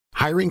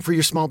Hiring for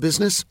your small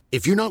business?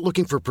 If you're not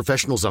looking for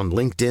professionals on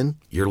LinkedIn,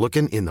 you're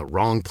looking in the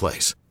wrong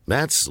place.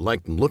 That's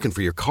like looking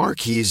for your car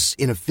keys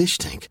in a fish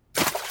tank.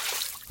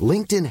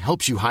 LinkedIn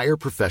helps you hire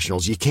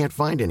professionals you can't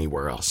find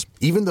anywhere else,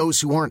 even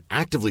those who aren't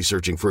actively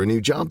searching for a new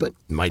job but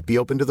might be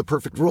open to the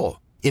perfect role.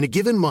 In a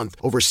given month,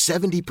 over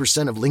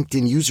 70% of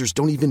LinkedIn users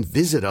don't even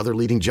visit other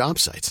leading job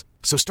sites.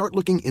 So start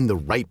looking in the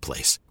right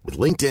place. With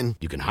LinkedIn,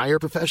 you can hire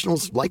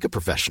professionals like a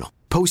professional.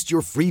 Post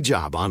your free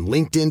job on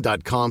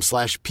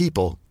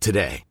linkedin.com/people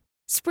today.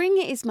 Spring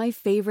is my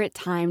favorite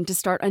time to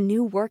start a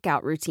new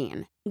workout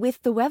routine.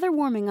 With the weather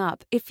warming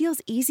up, it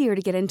feels easier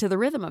to get into the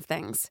rhythm of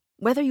things.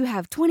 Whether you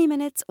have 20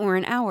 minutes or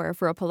an hour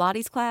for a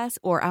Pilates class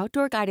or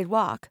outdoor guided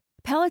walk,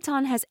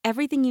 Peloton has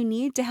everything you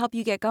need to help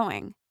you get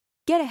going.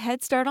 Get a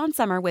head start on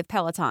summer with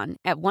Peloton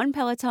at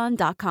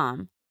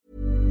onepeloton.com.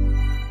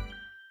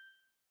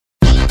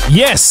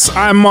 Yes,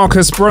 I'm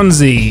Marcus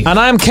Bronzy. And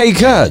I'm Kay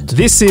Kurd.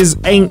 This is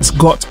Ain't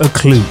Got a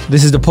Clue.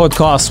 This is the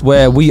podcast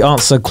where we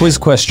answer quiz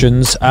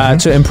questions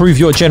to improve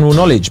your general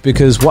knowledge,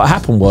 because what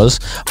happened was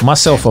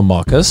myself and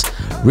Marcus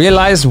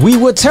realised we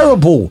were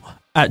terrible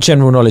at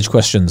general knowledge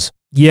questions.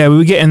 Yeah, we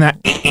were getting that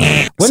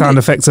sound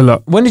effects a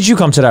lot. When did you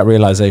come to that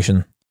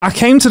realisation? I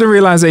came to the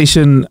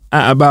realisation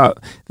at about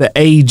the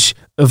age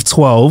of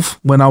 12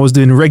 when I was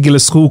doing regular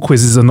school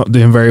quizzes and not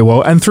doing very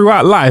well. And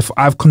throughout life,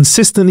 I've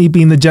consistently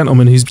been the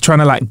gentleman who's trying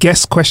to like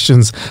guess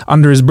questions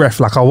under his breath.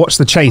 Like I'll watch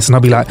The Chase and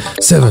I'll be like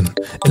 7,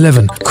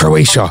 11,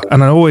 Croatia.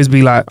 And I'll always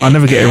be like, I'll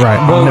never get it right.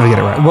 I'll never get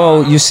it right.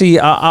 Well, you see,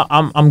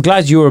 I'm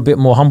glad you were a bit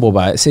more humble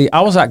about it. See,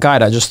 I was that guy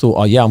that just thought,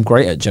 oh yeah, I'm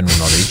great at general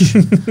knowledge.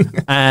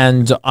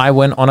 And I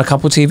went on a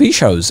couple TV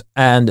shows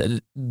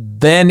and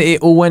then it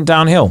all went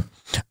downhill.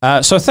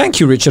 So thank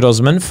you, Richard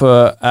Osman,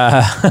 for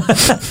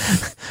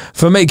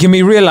making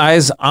me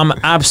realise I'm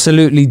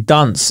absolutely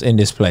dunce in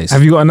this place.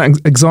 Have you got an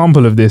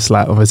example of this,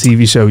 like of a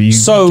TV show?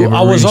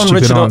 I was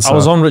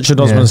on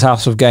Richard Osman's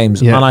House of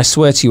Games, and I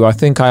swear to you, I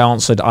think I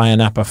answered Ayia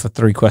Napa for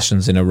 3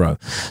 questions in a row.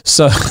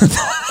 So,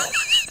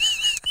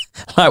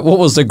 like, what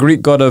was the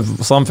Greek god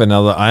of something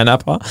other? Ayia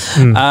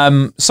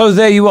Napa. So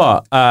there you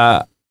are,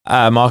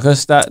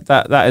 Marcus.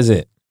 That is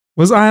it.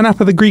 Was Ayia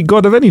Napa the Greek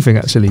god of anything?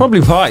 Actually,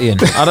 probably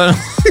partying. I don't know.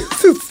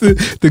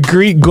 The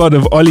Greek god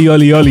of oli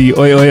oli oli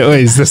oi oi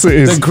oi. That's what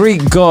it is. The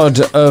Greek god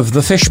of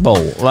the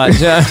fishbowl. Like,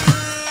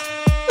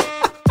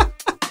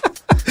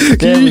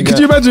 could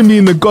you imagine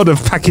being the god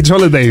of package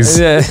holidays?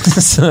 Yeah.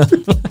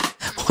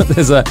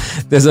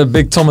 There's a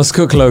big Thomas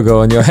Cook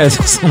logo on your head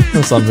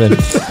or something.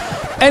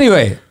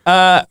 Anyway,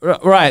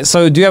 right.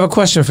 So do you have a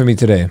question for me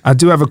today? I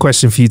do have a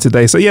question for you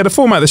today. So yeah, the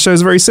format of the show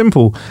is very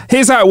simple.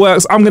 Here's how it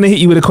works. I'm going to hit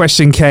you with a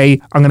question,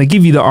 Kay. I'm going to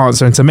give you the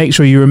answer. And to make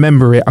sure you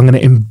remember it, I'm going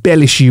to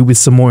embellish you with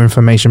some more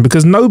information,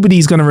 because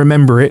nobody's going to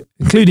remember it,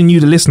 including you,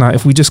 the listener,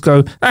 if we just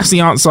go, that's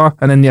the answer,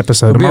 and then the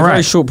episode. It'll be a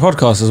very short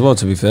podcast as well,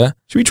 to be fair.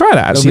 Should we try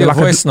that, actually? It'll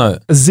be a voice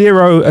note.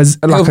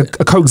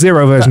 A Coke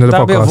Zero version of the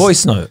podcast. That'll be a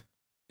voice note.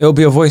 It'll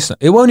be a voice note.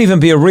 It won't even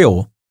be a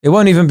reel. It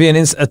won't even be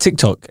a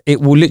TikTok. It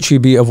will literally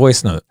be a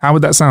voice note. How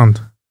would that sound?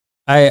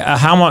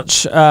 How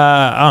much?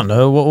 I don't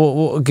know.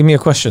 What, give me a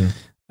question.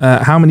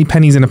 How many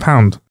pennies in a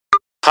pound?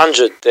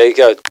 100. There you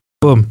go.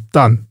 Boom.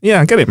 Done.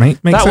 Yeah, I get it,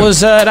 mate. Makes sense.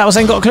 That was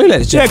Ain't Got a Clue,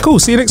 ladies. Yeah, cool.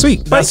 See you next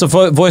week. That's the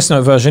voice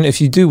note version.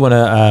 If you do want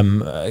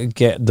to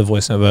get the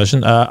voice note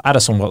version, add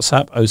us on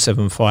WhatsApp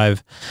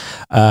 075.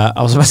 I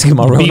was about to give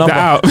my real number.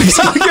 That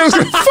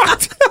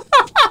out.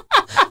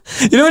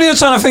 You know when you're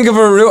trying to think of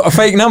a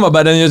fake number,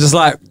 but then you're just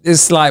like,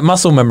 it's like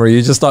muscle memory.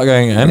 You just start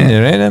going,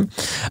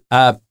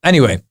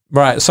 anyway,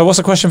 right. So what's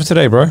the question for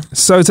today, bro?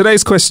 So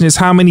today's question is,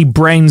 how many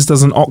brains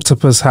does an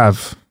octopus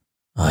have?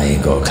 I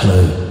ain't got a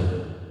clue.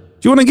 Do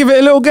you want to give it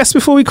a little guess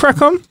before we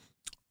crack on?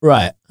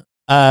 Right.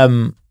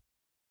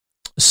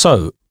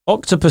 So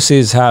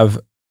octopuses have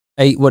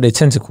 8, they're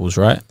tentacles,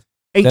 right?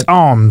 8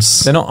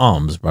 arms. They're not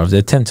arms, bro.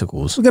 They're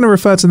tentacles. We're going to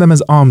refer to them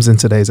as arms in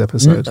today's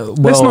episode.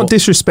 Let's not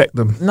disrespect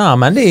them. Nah,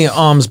 man, they ain't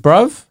arms,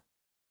 bruv.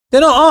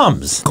 They're not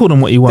arms. Call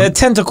them what you want. They're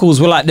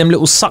tentacles with like them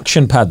little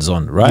suction pads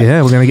on, right?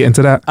 Yeah, we're going to get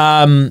into that.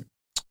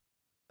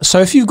 So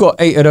if you've got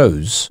 8 of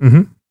those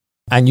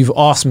and you've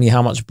asked me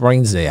how much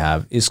brains they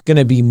have, it's going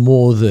to be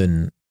more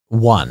than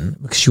 1,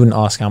 because you wouldn't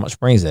ask how much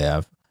brains they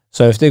have.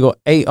 So if they got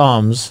 8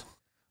 arms,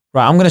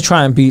 right, I'm going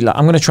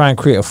to try and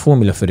create a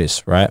formula for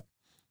this, right?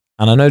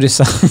 And I know this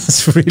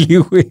sounds really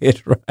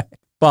weird, right?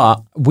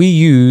 But we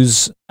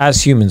use,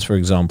 as humans, for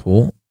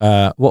example,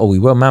 what are we?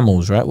 We're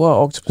mammals, right?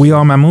 Well, octopus. We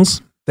are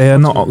mammals. They are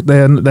not.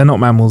 They're not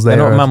mammals. They're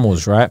not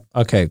mammals, right?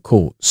 Okay,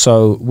 cool.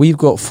 So we've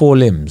got 4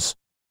 limbs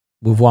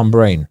with 1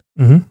 brain.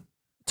 Mm-hmm.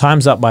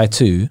 Times up by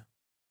 2.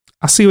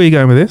 I see where you're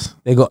going with this.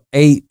 They got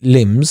 8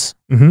 limbs,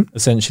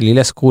 essentially.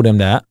 Let's call them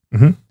that.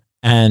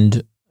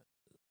 And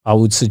I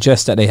would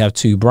suggest that they have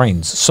 2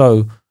 brains.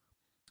 So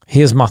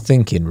here's my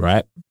thinking,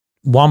 right?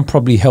 1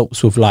 probably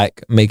helps with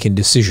like making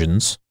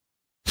decisions.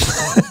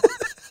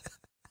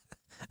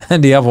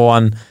 And the other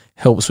one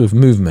helps with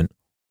movement.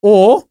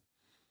 Or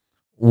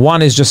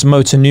 1 is just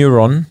motor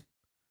neuron.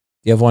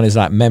 The other one is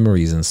like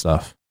memories and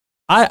stuff.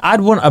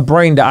 I'd want a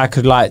brain that I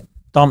could like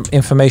dump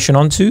information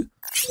onto.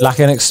 like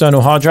an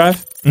external hard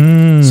drive.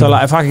 So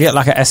like if I could get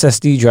like a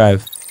SSD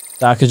drive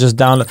that I could just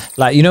download,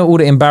 like, you know, all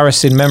the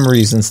embarrassing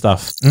memories and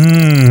stuff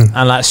and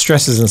like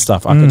stresses and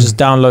stuff, I could just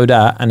download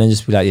that and then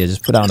just be like, yeah,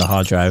 just put that on a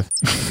hard drive,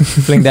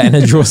 fling that in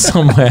a drawer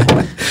somewhere.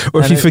 Or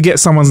if you forget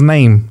someone's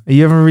name, are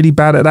you ever really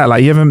bad at that?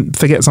 Like, you ever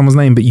forget someone's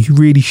name, but you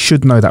really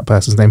should know that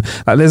person's name.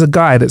 Like, there's a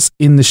guy that's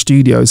in the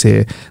studios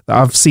here that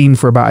I've seen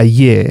for about a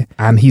year,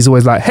 and he's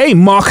always like, "Hey,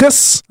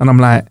 Marcus," and I'm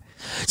like,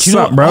 "What's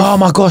up, bro?" Oh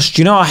my gosh,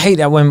 do you know I hate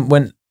that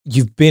when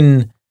you've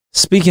been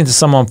speaking to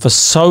someone for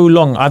so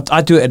long.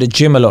 I do it at the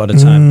gym a lot of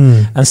the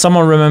time, and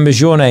someone remembers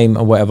your name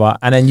or whatever,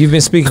 and then you've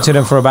been speaking to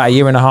them for about a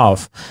year and a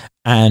half,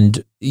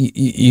 and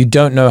you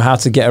don't know how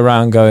to get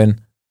around going,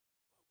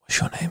 "What's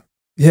your name?"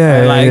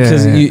 Yeah, like,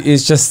 because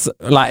it's just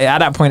like at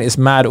that point it's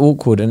mad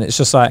awkward, and it's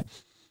just like,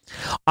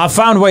 I've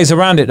found ways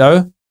around it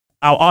though.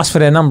 I'll ask for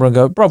their number and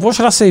go, "Bro, what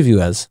should I save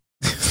you as?"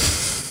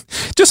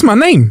 Just my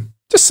name.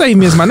 Just save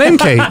me as my name,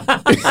 Kate.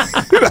 I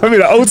mean,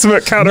 the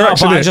ultimate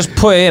counteraction. No, I just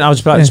put it in. I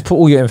was like, just put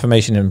all your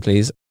information in,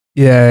 please.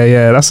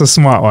 Yeah, that's a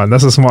smart one. I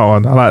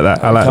like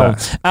that. I like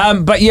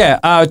that. But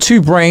yeah,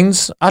 2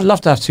 brains. I'd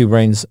love to have 2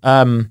 brains.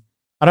 I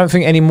don't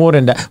think any more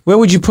than that. Where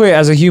would you put it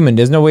as a human?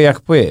 There's no way I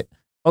could put it.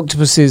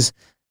 Octopuses,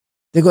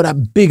 they got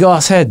that big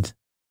ass head.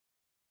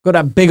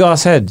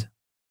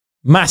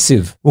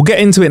 Massive. We'll get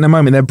into it in a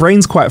moment. Their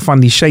brain's quite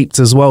funny shaped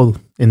as well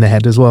in the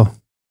head as well.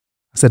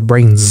 I said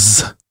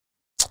brains.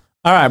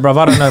 All right, bro.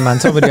 I don't know, man.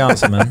 Tell me the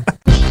answer, man.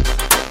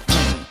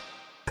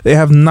 They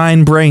have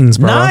 9 brains,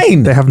 bro.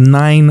 9? They have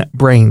 9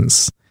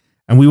 brains.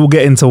 And we will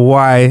get into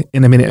why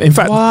in a minute. In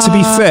fact, to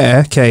be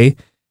fair, okay,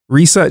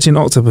 researching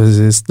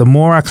octopuses, the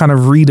more I kind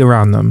of read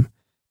around them,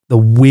 the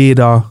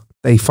weirder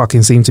they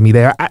fucking seem to me.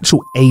 They are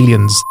actual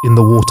aliens in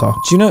the water.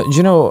 Do you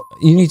know,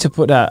 you need to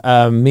put that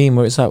meme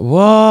where it's like,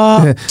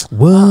 what?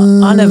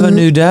 What? I never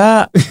knew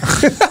that.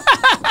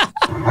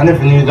 I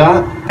never knew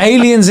that.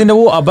 Aliens in the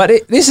water.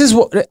 But this is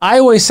what I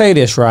always say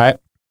this, right?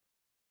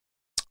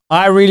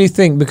 I really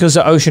think because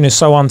the ocean is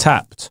so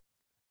untapped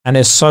and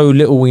there's so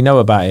little we know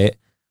about it,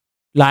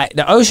 like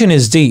the ocean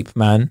is deep,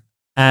 man.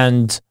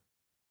 And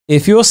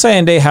if you're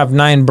saying they have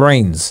 9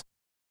 brains,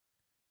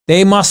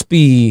 there must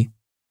be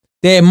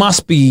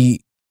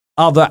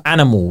other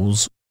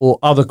animals or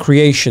other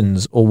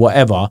creations or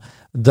whatever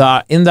that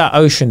are in that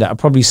ocean that are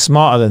probably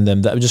smarter than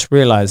them, that have just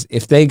realized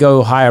if they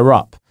go higher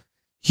up,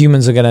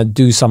 humans are going to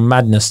do some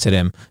madness to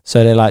them.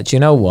 So they're like, you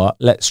know what?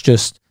 Let's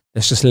just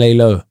lay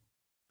low.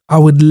 I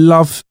would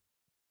love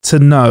to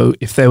know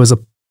if there was a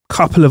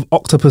couple of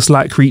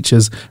octopus-like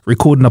creatures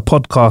recording a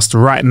podcast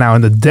right now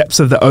in the depths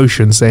of the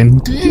ocean saying,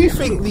 do you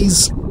think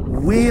these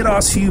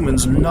weird-ass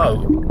humans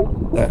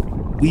know that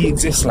we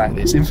exist like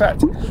this? In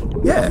fact,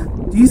 yeah.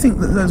 Do you think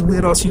that those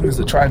weird-ass humans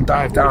that try and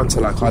dive down to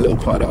like our little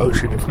part of the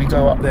ocean, if we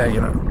go up there, you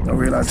know, they'll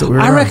realise that we're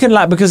around? I reckon,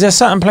 like, because there's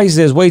certain places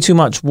there's way too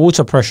much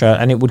water pressure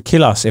and it would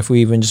kill us if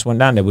we even just went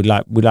down there. We'd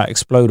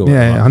explode or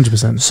whatever. Yeah,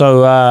 100%.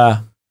 So,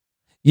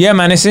 yeah,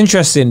 man, it's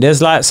interesting.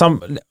 There's like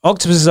some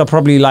octopuses are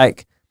probably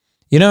like,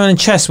 you know, in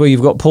chess where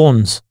you've got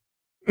pawns.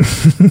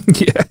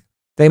 Yeah.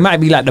 They might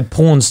be like the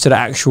pawns to the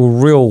actual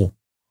real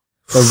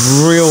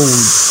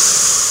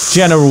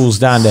generals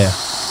down there.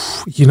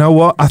 You know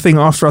what? I think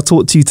after I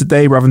talk to you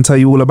today, bruv, and tell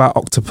you all about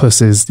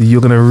octopuses,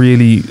 you're going to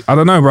really... I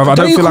don't know, bruv. I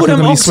don't feel like I'm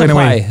going to be swaying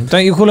away.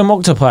 Don't you call them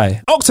octopi?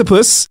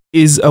 Octopus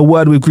is a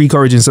word with Greek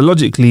origin. So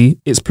logically,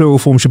 its plural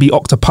form should be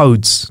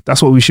octopodes.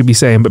 That's what we should be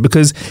saying. But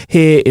because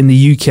here in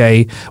the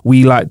UK,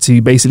 we like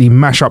to basically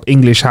mash up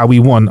English how we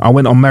want, I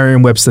went on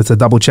Merriam-Webster to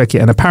double check it.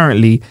 And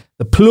apparently,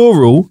 the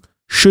plural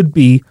should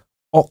be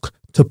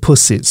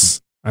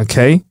octopuses.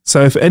 Okay?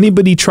 So if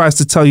anybody tries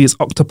to tell you it's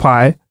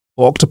octopi,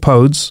 or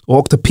octopodes, or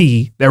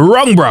octopi, they're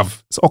wrong,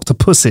 bruv. It's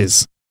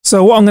octopuses.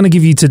 So what I'm going to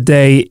give you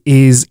today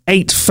is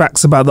 8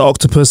 facts about the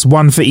octopus,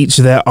 1 for each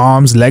of their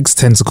arms, legs,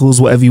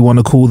 tentacles, whatever you want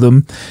to call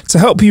them, to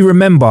help you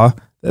remember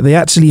that they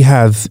actually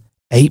have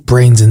 8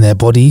 brains in their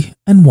body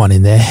and 1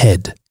 in their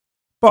head.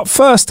 But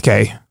first,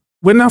 Kay,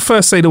 when I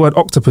first say the word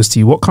octopus to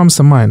you, what comes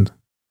to mind?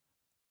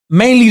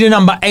 Mainly the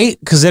number 8,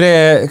 because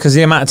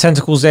the amount of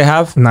tentacles they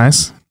have.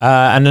 Nice.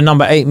 And the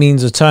number 8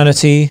 means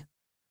eternity.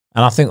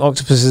 And I think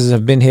octopuses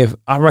have been here.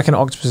 I reckon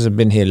octopuses have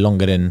been here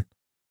longer than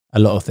a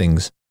lot of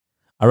things.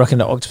 I reckon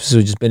the octopuses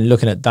have just been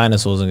looking at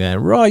dinosaurs and going,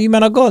 "Right, you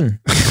men are gone."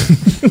 Do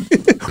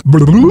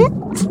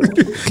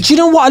you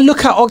know what? I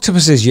look at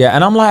octopuses, yeah,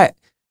 and I'm like,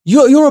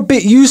 you're a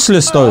bit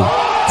useless though.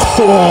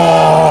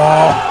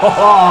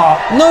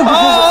 No,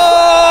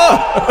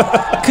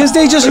 because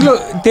they just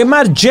look, they're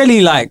mad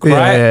jelly-like,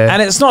 right? Yeah.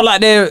 And it's not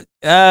like they're.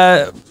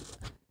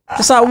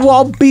 It's like, what?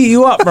 I'll beat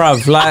you up,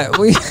 bruv. Like,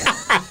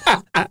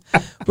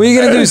 what are you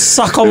gonna do?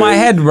 Suck on my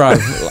head, bruv?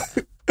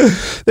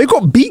 They've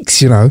got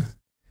beaks, you know.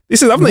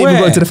 I've not even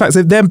got into the facts.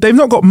 They've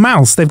not got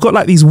mouths. They've got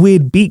like these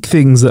weird beak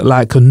things that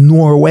like can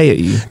gnaw away at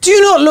you. Do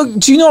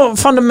you not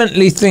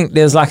fundamentally think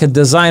there's like a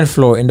design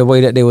flaw in the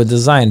way that they were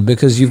designed?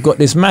 Because you've got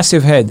this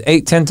massive head,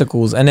 8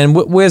 tentacles, and then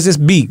where's this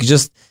beak?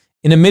 Just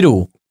in the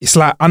middle. It's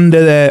like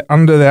under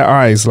their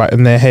eyes, like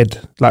in their head,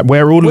 like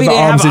where all of the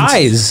arms. They have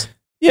eyes.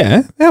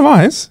 Yeah, they have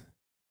eyes.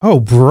 Oh,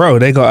 bro,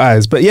 they got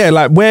eyes. But yeah,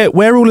 like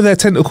where all of their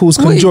tentacles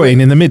conjoin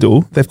in the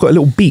middle, they've got a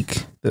little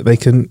beak that they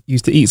can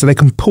use to eat, so they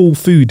can pull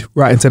food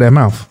right into their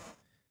mouth.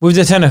 With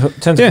their tentacle.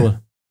 Yeah.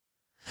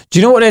 Do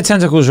you know what their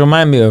tentacles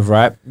remind me of,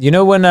 right? You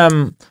know when,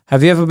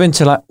 have you ever been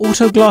to like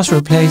Autoglass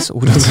repair,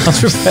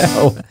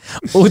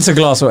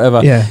 Autoglass or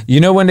whatever? Yeah. You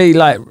know when they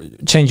like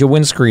change your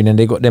windscreen and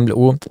they got them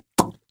little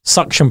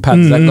suction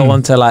pads that go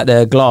onto like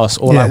their glass,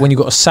 or like when you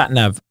got a sat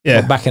nav.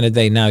 Yeah. Back in the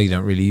day, now you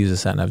don't really use a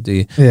sat nav, do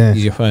you? Yeah.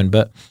 Use your phone.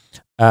 But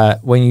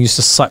when you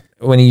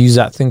use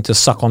that thing to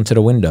suck onto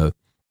the window,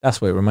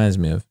 that's what it reminds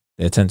me of.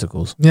 Their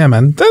tentacles. Yeah,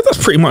 man.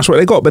 That's pretty much what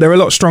they got, but they're a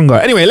lot stronger.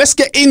 Anyway, let's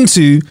get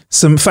into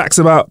some facts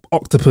about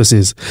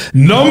octopuses.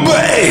 Number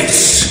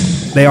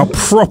 8. They are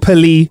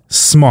properly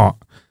smart.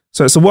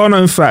 So it's a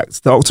well-known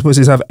fact that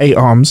octopuses have 8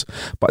 arms,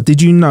 but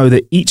did you know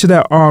that each of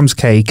their arms,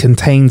 Kay,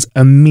 contains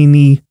a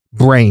mini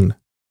brain?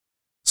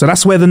 So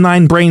that's where the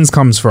 9 brains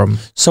comes from.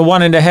 So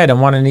one in the head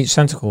and one in each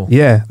tentacle.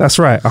 Yeah, that's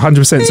right.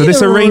 100%. So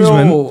this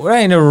arrangement... That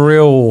ain't a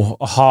real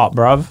heart,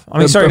 bruv. I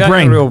mean, sorry, that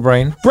ain't a real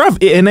brain. Bruv,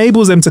 it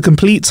enables them to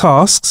complete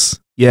tasks,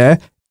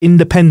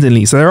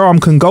 independently. So their arm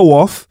can go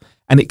off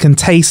and it can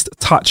taste,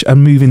 touch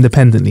and move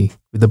independently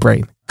with the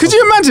brain. Could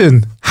you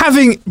imagine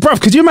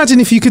could you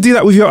imagine if you could do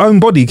that with your own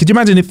body? Could you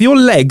imagine if your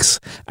legs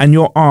and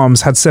your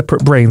arms had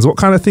separate brains? What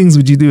kind of things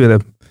would you do with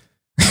them?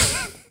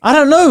 I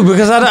don't know,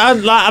 because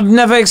I've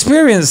never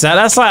experienced that.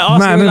 That's like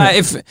asking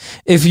like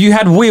if you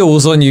had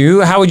wheels on you,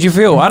 how would you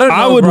feel? I don't know.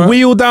 I would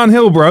wheel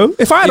downhill, bro.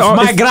 If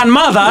my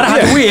grandmother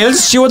had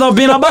wheels, she would have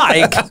been a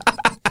bike.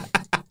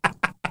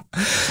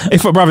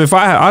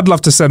 I'd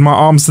love to send my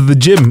arms to the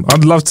gym.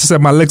 I'd love to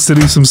send my legs to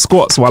do some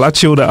squats while I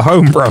chilled at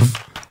home, bruv.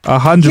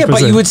 100%. Yeah,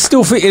 but you would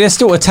still feel they're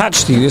still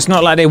attached to you. It's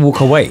not like they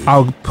walk away.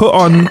 I'll put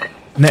on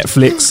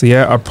Netflix,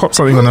 I'll pop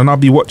something on and I'll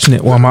be watching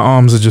it while my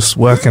arms are just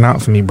working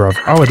out for me, bruv.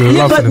 I would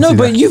love to do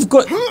that. You've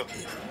got,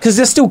 because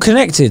they're still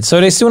connected,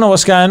 so they still know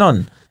what's going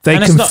on.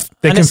 They're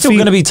still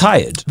going to be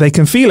tired. They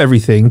can feel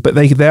everything, but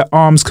their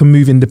arms can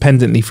move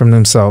independently from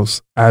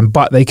themselves.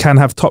 But they can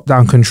have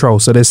top-down control.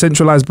 So there's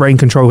centralized brain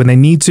control when they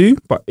need to.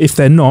 But if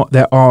they're not,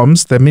 their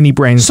arms, their mini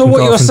brains. So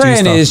what you're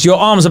saying is your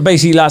arms are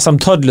basically like some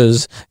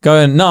toddlers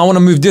going, "No, I want to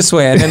move this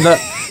way," and then the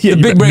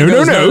big brain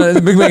goes, "No."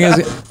 The big brain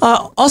goes,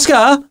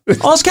 Oscar,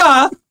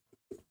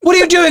 what are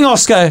you doing,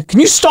 Oscar?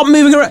 Can you stop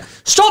moving around?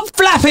 Stop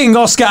flapping,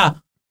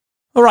 Oscar.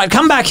 All right,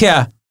 come back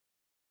here.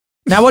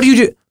 Now, what do you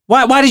do?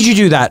 Why did you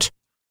do that?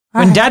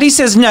 When Daddy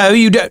says no,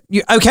 you don't.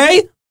 You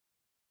okay?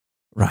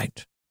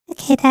 Right.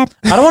 Okay, Dad.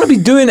 I don't want to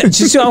be doing it. I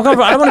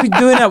don't want to be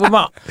doing that with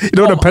my. You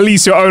don't want to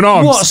police your own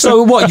arms. What?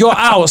 So what? You're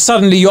out.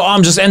 Suddenly, your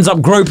arm just ends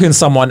up groping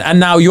someone, and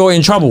now you're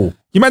in trouble.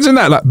 You imagine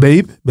that, like,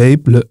 babe,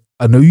 look.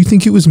 I know you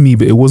think it was me,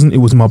 but it wasn't. It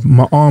was my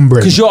arm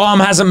brain. Because your arm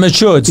hasn't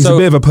matured. He's a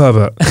bit of a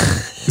pervert.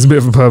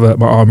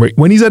 My arm brain.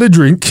 When he's had a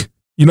drink,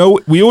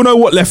 we all know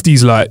what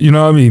Lefty's like. You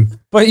know what I mean?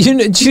 But do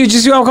you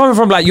see where I'm coming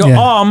from? Like your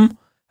arm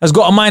has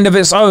got a mind of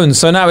its own,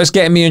 so now it's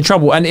getting me in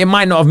trouble, and it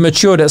might not have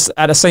matured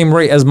at the same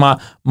rate as my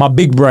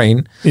big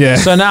brain. Yeah.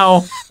 So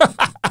now,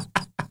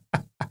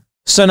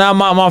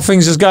 my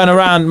thing's just going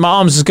around, my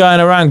arm's just going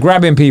around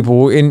grabbing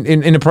people in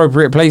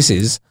inappropriate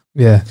places.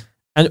 Yeah.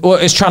 Or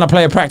it's trying to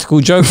play a practical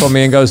joke on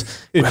me and goes,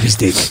 grab his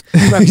dick.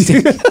 Grab his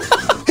dick.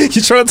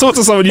 You're trying to talk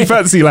to someone you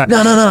fancy, like,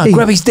 no, hey.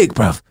 Grab his dick,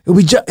 bruv.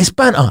 It's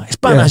banter.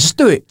 Yeah. Just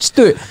do it.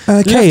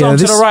 Okay,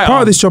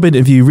 part of this job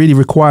interview really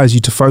requires you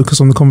to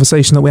focus on the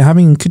conversation that we're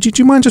having. Do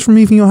you mind just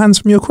removing your hands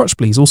from your crotch,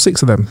 please? All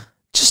 6 of them.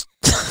 Just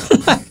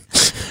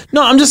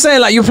no, I'm just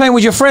saying, like, you're playing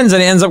with your friends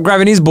and it ends up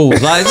grabbing his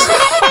balls. Like,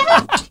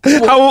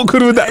 how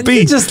awkward would that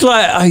be? Just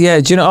like, oh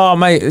yeah, do you know? Oh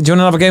mate, do you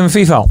want another game of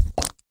FIFA?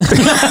 Do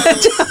you know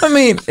what I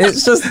mean?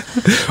 It's just,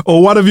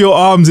 or one of your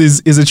arms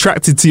is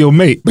attracted to your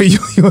mate, but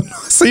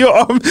so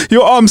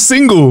your arm's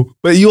single,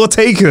 but you're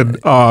taken.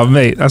 Oh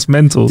mate, that's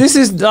mental. This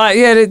is like,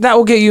 that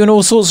will get you in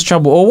all sorts of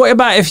trouble. Or what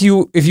about if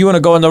you want to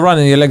go on the run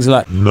and your legs are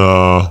like,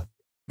 nah.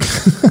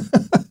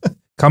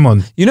 Come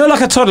on.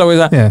 Like a toddler who's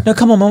like, no,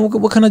 come on man,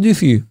 what can I do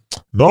for you?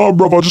 Nah,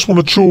 bruv, I just want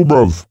to chill,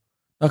 bruv.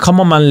 No, come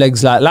on man,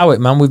 legs, like, allow it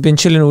man, we've been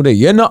chilling all day.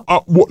 Yeah, no.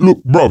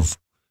 Look, bruv,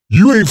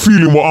 you ain't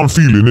feeling what I'm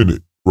feeling,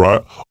 innit?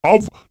 Right?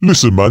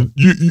 Listen, man.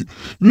 You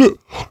look.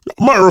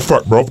 Matter of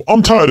fact, bruv,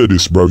 I'm tired of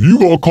this, bruv. You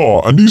got a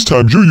car, and these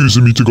times you're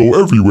using me to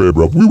go everywhere,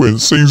 bruv. We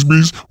went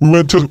Sainsbury's. We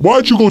went to.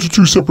 Why'd you go to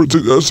 2 separate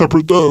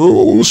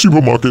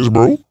supermarkets,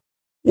 bro?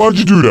 Why'd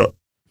you do that?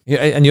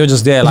 Yeah, and you're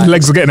just there, like, your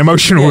legs are getting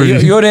emotional.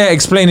 You're there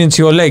explaining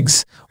to your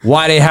legs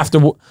why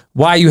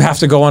you have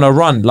to go on a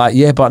run. Like,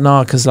 but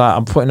no, because like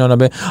I'm putting on a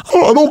bit.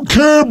 I don't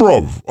care,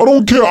 bruv. I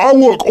don't care. I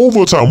work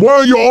overtime. Why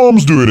are your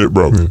arms doing it,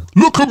 bruv?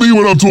 Look at me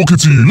when I'm talking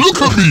to you.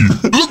 Look at me.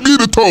 Look me in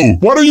the toe.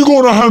 Why don't you go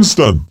on a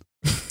handstand?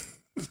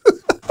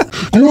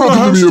 Go on a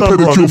handstand, me a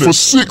pedicure for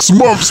 6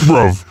 months,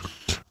 bruv.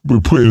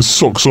 We're putting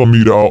socks on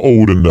me that are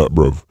old and that,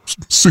 bruv.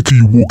 Sick of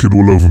you walking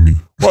all over me.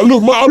 But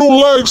look, man, I don't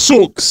like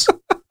socks.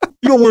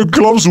 You don't wear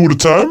gloves all the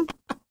time.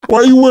 Why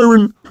are you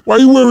wearing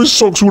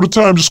socks all the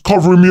time, just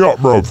covering me up,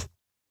 bruv?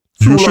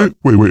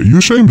 Wait, are you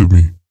ashamed of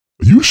me?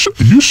 Are you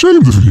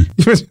ashamed of me?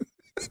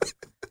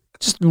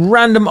 just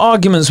random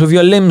arguments with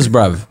your limbs,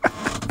 bruv.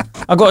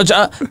 I got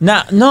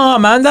no,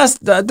 man.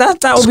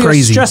 That would be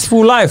crazy. A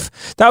stressful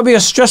life. That would be a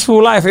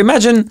stressful life.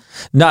 Imagine.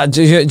 I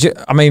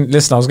mean,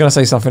 listen. I was gonna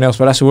say something else,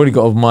 but that's already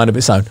got a mind of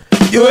its own.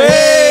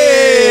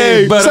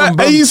 But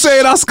are you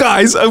saying us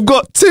guys have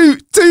got two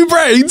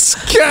brains?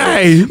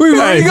 Okay, we've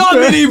already got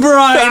mini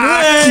brain.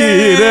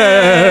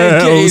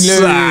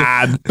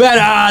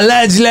 Better,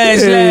 let's.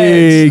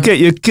 Get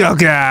your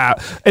cock out.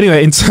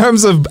 Anyway, in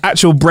terms of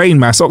actual brain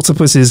mass,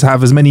 octopuses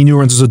have as many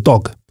neurons as a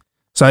dog.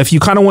 So if you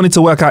kind of wanted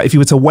to work out, if you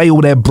were to weigh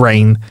all their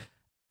brain,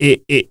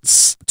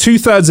 it's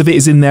 2/3 of it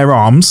is in their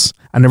arms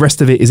and the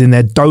rest of it is in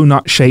their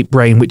donut-shaped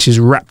brain, which is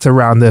wrapped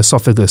around the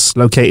esophagus,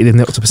 located in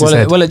the octopus's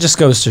head. Well, it just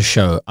goes to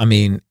show, I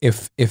mean,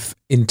 if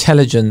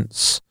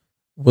intelligence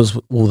was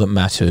all that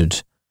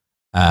mattered,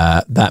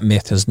 that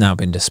myth has now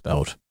been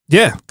dispelled.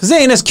 Yeah. Because they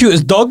ain't as cute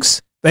as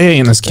dogs. They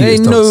ain't as cute as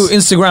dogs. There ain't no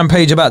Instagram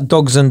page about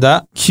dogs and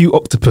that. Cute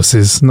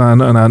octopuses. No,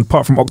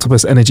 apart from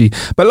octopus energy.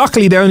 But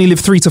luckily, they only live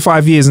 3 to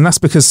 5 years, and that's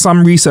because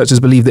some researchers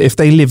believe that if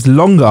they lived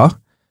longer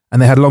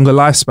and they had longer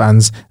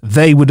lifespans,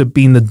 they would have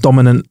been the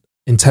dominant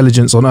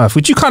intelligence on Earth,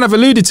 which you kind of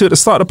alluded to at the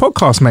start of the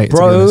podcast, mate.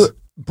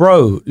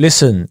 Bro,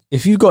 listen,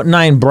 if you've got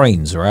 9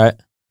 brains, right,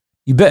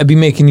 you better be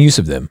making use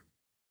of them.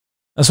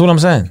 That's what I'm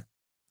saying.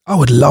 I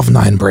would love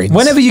 9 brains.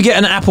 Whenever you get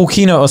an Apple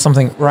Keynote or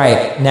something.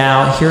 Right,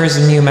 now here is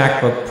a new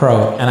MacBook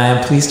Pro, and I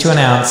am pleased to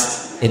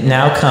announce it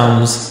now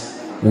comes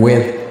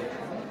with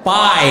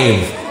 5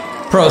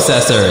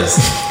 processors.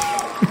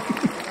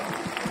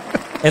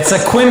 It's a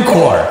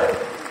quin-core.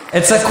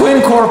 It's a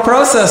quin-core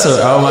processor.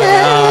 Oh my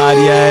God,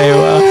 yay.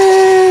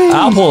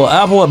 Well,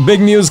 Apple,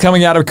 big news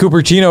coming out of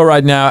Cupertino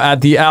right now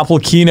at the Apple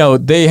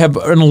Keynote. They have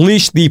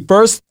unleashed the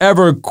first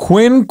ever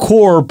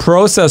quin-core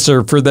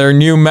processor for their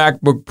new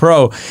MacBook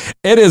Pro.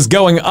 It is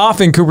going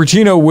off in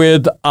Cupertino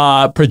with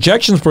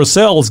projections for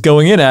sales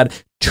going in at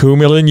 2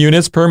 million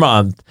units per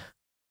month.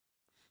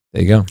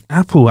 There you go.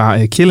 Apple out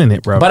here killing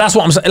it, bro. But that's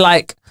what I'm saying.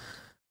 Like,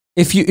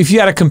 if you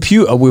had a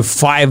computer with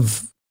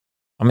 5...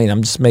 I mean,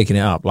 I'm just making it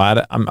up.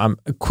 Like, I'm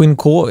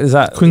quin-core. Is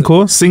that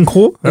quin-core?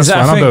 Sin-core? That's fine.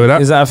 I'll go with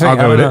that. Is that a thing? I'll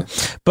go with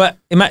it. But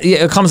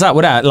it comes out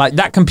with that. Like,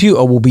 that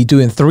computer will be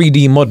doing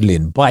 3D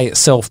modeling by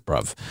itself,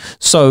 bruv.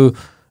 So,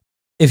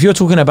 if you're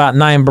talking about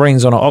 9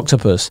 brains on an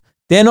octopus,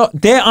 they're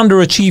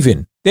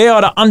underachieving. They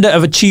are the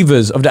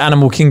underachievers of the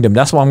animal kingdom.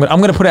 That's what I'm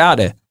going to put it out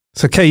there.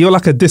 It's okay. You're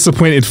like a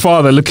disappointed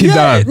father looking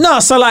down. No,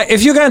 so like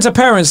if you're going to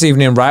parents'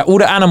 evening, right? All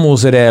the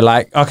animals are there.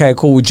 Like, okay,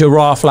 cool.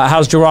 Giraffe. Like,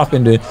 how's Giraffe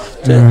been doing?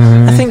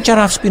 I think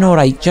Giraffe's been all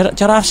right.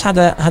 Giraffe's had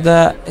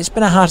a. It's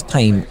been a hard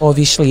time.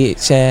 Obviously,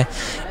 it's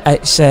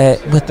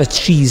with the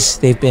trees.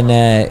 They've been.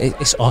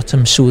 It's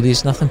autumn, so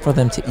there's nothing for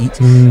them to eat.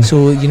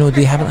 So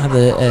they haven't had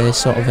a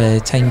sort of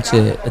a time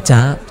to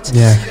adapt.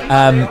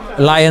 Yeah.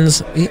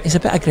 Lions. He's a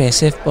bit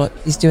aggressive, but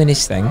he's doing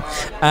his thing.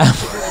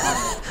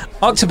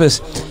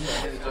 Octopus.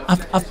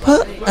 I've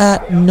put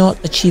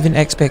not achieving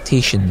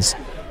expectations.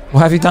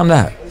 Why have you done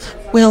that?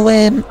 Well,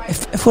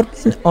 if we're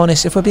being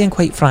honest, if we're being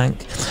quite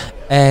frank,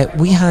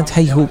 we had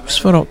high hopes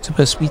for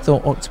Octopus. We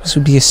thought Octopus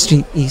would be a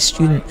straight A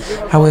student.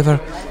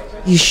 However,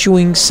 he's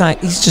showing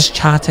he's just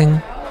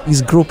chatting.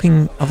 He's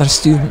groping other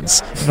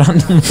students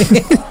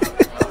randomly.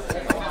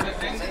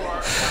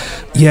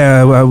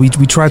 Yeah, well, we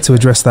tried to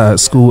address that at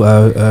school,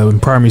 in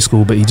primary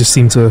school, but he just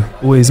seemed to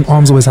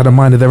arms always had a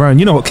mind of their own.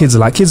 You know what kids are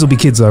like. Kids will be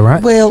kids though,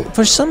 right? Well,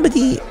 for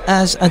somebody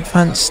as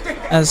advanced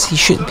as he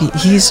should be,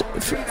 he's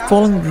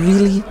falling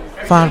really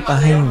far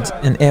behind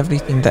in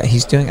everything that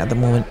he's doing at the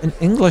moment. In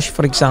English,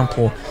 for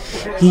example,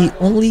 he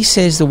only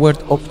says the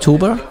word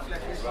October.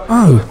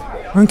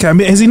 Oh, okay. I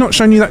mean, has he not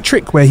shown you that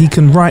trick where he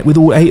can write with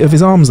all 8 of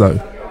his arms though?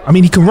 I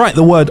mean, he can write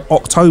the word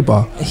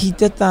October. He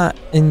did that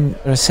in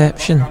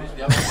reception.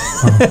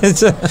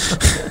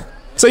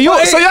 So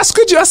that's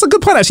good. That's a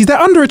good point. Actually, they're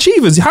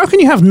underachievers. How can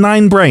you have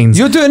 9 brains?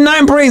 You're doing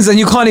 9 brains and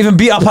you can't even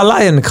beat up a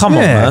lion. Come on,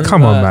 man.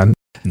 Come on, man.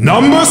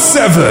 Number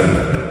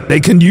 7. They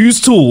can use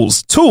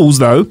tools. Tools,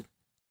 though,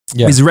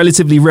 is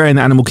relatively rare in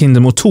the animal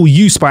kingdom, or tool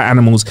use by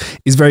animals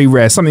is very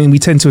rare. Something we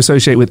tend to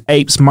associate with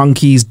apes,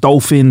 monkeys,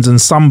 dolphins,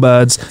 and some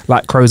birds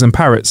like crows and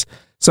parrots.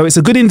 So it's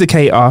a good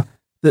indicator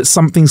that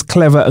something's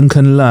clever and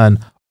can learn.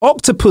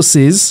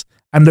 Octopuses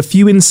and a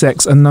few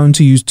insects are known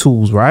to use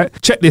tools, right?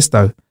 Check this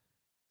though.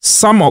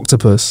 Some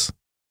octopus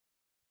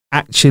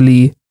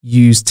actually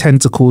use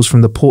tentacles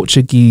from the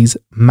Portuguese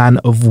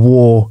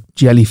man-of-war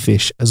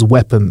jellyfish as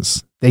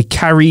weapons. They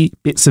carry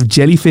bits of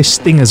jellyfish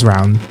stingers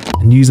around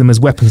and use them as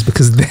weapons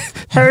because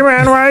hey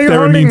man, why are you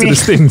they're immune to the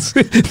stings.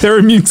 They're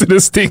immune to the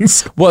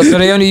stings. What? So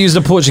they only use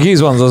the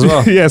Portuguese ones as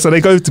well? Yeah, so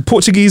they go to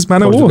Portuguese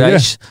man-of-war. Yeah.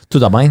 To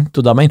the mine.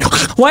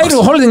 Why are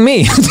you holding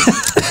me?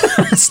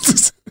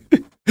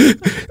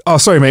 Oh,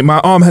 sorry, mate. My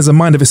arm has a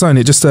mind of its own.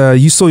 It just,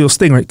 you saw your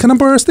stinger. Can I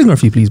borrow a stinger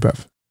off you, please,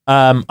 bruv?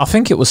 I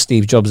think it was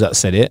Steve Jobs that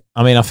said it.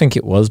 I mean, I think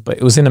it was, but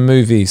it was in a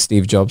movie,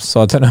 Steve Jobs,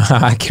 so I don't know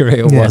how accurate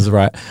it was,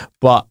 right?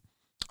 But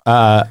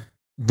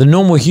the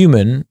normal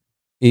human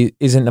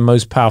isn't the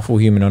most powerful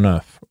human on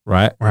Earth,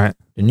 right? Right.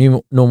 The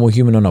new normal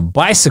human on a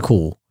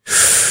bicycle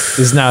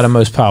is now the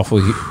most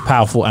powerful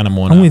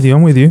animal on Earth.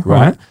 I'm with you.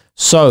 Right?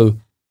 So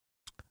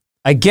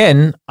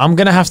again, I'm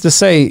gonna have to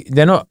say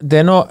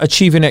they're not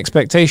achieving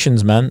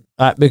expectations, man.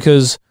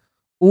 Because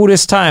all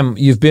this time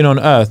you've been on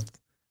Earth,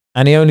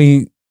 and the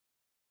only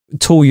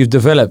tool you've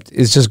developed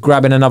is just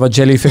grabbing another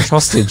jellyfish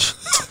hostage.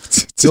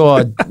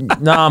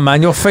 Nah,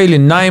 man, you're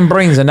failing 9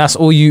 brains, and that's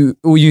all you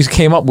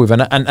came up with.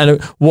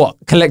 And what?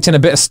 Collecting a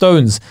bit of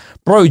stones,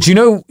 bro. Do you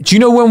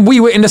know when we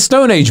were in the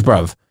Stone Age,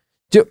 bruv?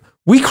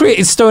 We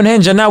created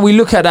Stonehenge, and now we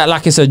look at that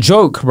like it's a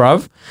joke,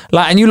 bruv.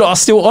 Like, and you lot are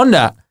still on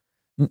that.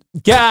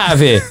 Get out of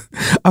here.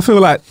 I feel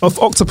like if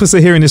Octopus are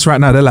hearing this right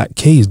now, they're like,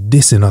 Kay is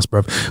dissing us,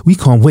 bruv. We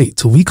can't wait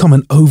till we come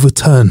and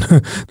overarch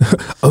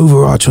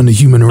on the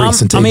human race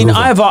and take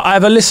over.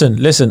 Either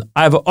listen,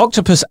 either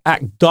Octopus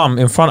act dumb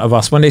in front of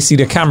us when they see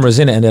the cameras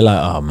in it, and they're like,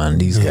 oh man,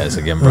 these guys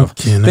again, bro.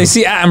 Okay, no. They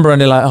see Attenborough and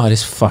they're like, oh,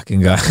 this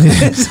fucking guy.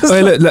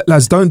 Hey, look,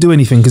 lads, don't do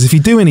anything, because if you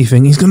do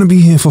anything, he's going to be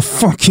here for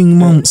fucking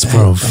months,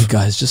 bro. Hey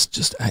guys,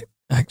 just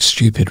act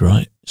stupid,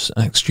 right? Just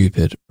act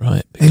stupid,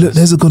 right? Hey, look,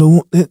 there's a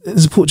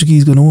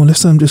Portuguese God of War.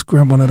 Let's just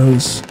grab one of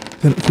those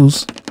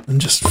tentacles and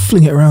just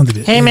fling it around a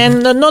bit. Hey, man,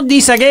 not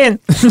this again.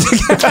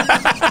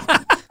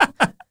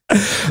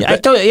 I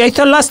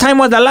thought last time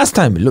was the last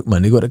time. Look,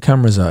 man, they got the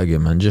cameras out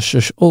again, man. Just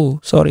shush. Oh,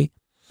 sorry.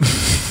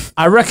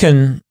 I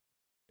reckon,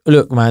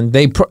 look, man,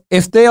 if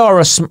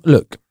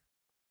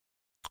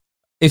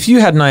you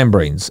had 9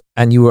 brains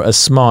and you were as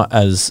smart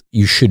as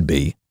you should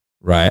be,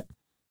 right?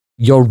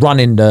 You're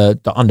running the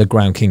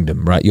underground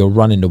kingdom, right? You're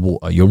running the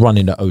water. You're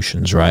running the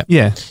oceans, right?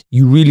 Yeah.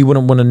 You really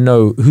wouldn't want to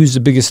know who's the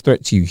biggest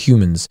threat to you,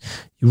 humans.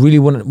 You really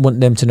wouldn't want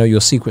them to know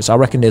your secrets. I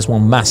reckon there's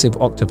one massive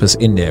octopus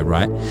in there,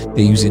 right? They're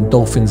using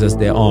dolphins as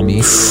their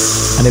army.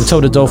 And they've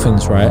told the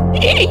dolphins, right?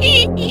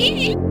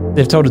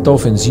 They've told the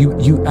dolphins,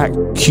 you act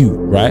cute,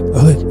 right?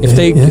 If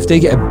they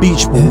get a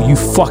beach ball, you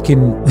fucking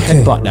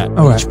headbutt that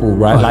beach ball,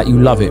 right? Like you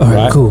love it,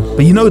 right? Cool.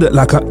 But you know that,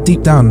 like,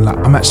 deep down, like,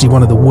 I'm actually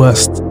one of the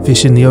worst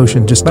fish in the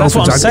ocean. Just that's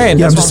dolphins. What I'm saying.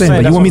 Yeah, I'm just saying.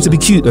 But you want me to be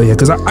cute, though, yeah?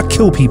 Because I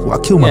kill people. I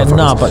kill motherfuckers.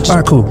 Nah,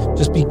 but cool.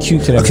 Just be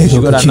cute to them. Okay,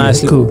 you got that cute, nice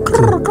cool.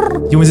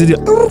 You want me to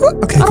do?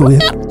 Okay, cool.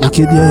 Yeah,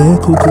 wicked. Yeah,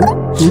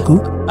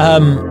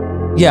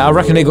 cool. Yeah, I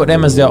reckon they got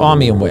them as their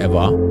army and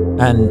whatever,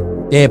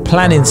 and they're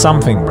planning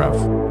something,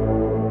 bruv.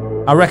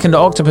 I reckon the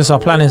octopus are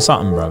planning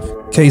something,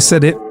 bruv. Kay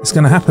said it. It's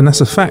going to happen.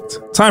 That's a fact.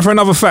 Time for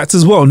another fact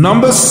as well.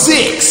 Number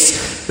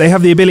 6. They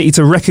have the ability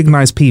to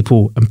recognize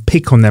people and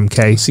pick on them,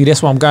 Kay. See,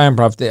 that's where I'm going,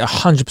 bruv. They're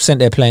 100%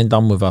 they're playing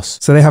dumb with us.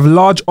 So they have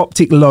large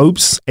optic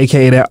lobes,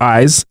 aka their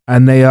eyes,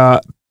 and they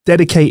are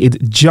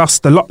dedicated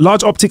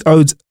large optic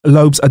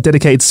lobes are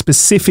dedicated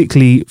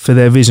specifically for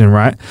their vision,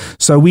 right?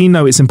 So we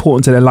know it's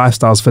important to their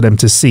lifestyles for them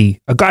to see.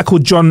 A guy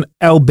called John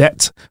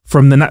Elbett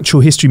from the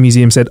Natural History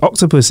Museum said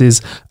octopuses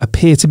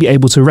appear to be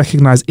able to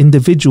recognize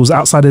individuals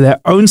outside of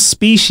their own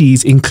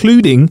species,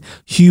 including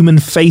human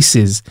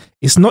faces.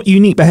 It's not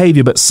unique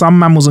behavior, but some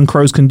mammals and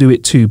crows can do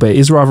it too, but it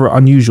is rather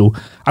unusual.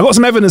 I got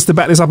some evidence to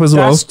back this up as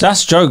well.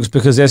 That's jokes,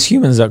 because there's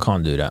humans that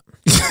can't do that.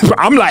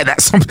 I'm like that.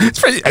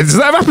 Does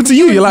that happen to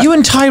you? You're like, you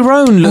and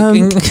Tyrone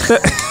looking.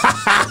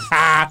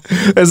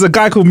 There's a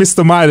guy called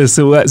Mr. Midas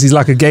who works. He's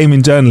like a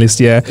gaming journalist.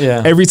 Yeah.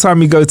 Every time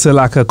we go to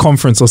like a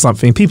conference or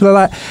something, people are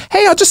like,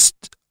 "Hey, I just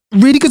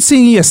really good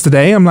seeing you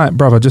yesterday." I'm like,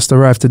 "Brother, I just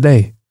arrived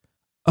today."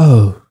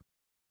 Oh,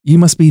 you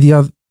must be the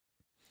other.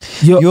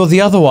 You're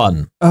the other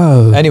one.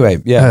 Oh. Anyway,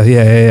 yeah.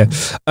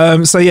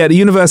 The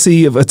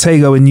University of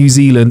Otago in New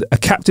Zealand, a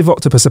captive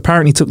octopus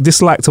apparently took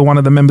dislike to one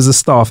of the members of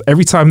staff.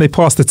 Every time they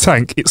passed the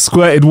tank, it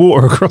squirted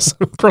water across at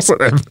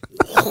them.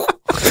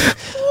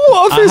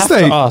 What a fish I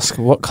have to ask,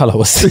 what colour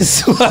was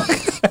this?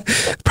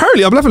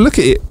 Apparently, I'll have a look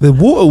at it. The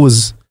water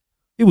was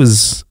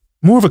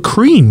more of a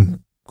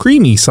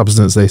creamy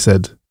substance, they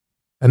said.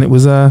 And it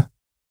was,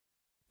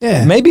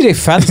 Maybe they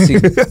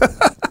fancied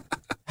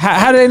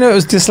How do they know it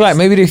was dislike?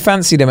 Maybe they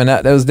fancied them and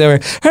that was their,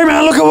 hey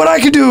man, look at what I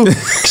can do.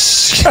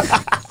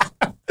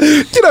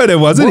 You know there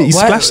was, isn't it? You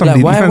splashed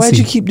somebody. Why'd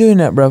you keep doing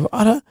that, bro?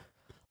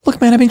 Look,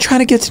 man, I've been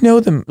trying to get to know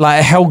them.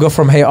 Like Helga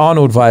from Hey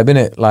Arnold vibe,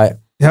 innit? Like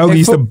Helga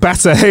used to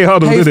batter Hey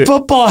Arnold, did it?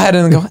 Football head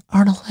and go,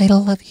 Arnold, I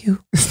love you.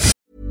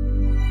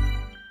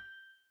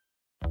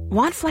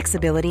 Want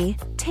flexibility?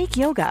 Take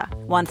yoga.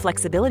 Want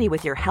flexibility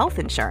with your health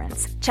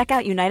insurance? Check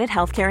out United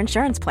Healthcare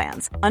Insurance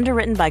Plans.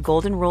 Underwritten by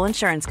Golden Rule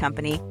Insurance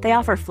Company, they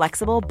offer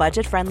flexible,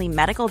 budget-friendly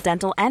medical,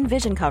 dental, and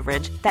vision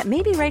coverage that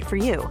may be right for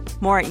you.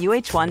 More at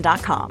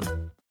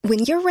uh1.com. When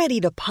you're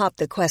ready to pop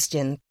the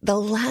question, the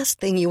last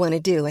thing you want to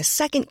do is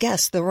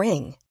second-guess the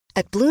ring.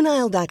 At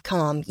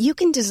BlueNile.com, you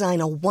can design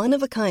a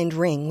one-of-a-kind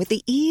ring with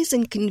the ease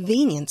and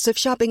convenience of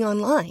shopping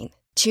online.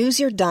 Choose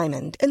your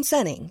diamond and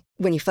setting.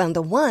 When you find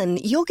the one,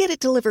 you'll get it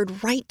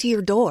delivered right to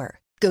your door.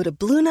 Go to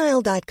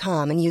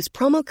BlueNile.com and use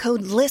promo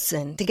code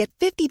LISTEN to get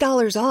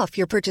 $50 off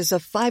your purchase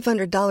of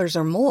 $500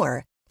 or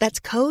more.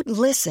 That's code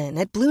LISTEN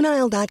at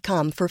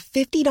BlueNile.com for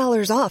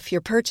 $50 off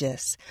your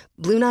purchase.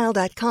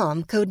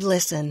 BlueNile.com, code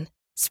LISTEN.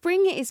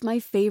 Spring is my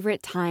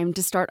favorite time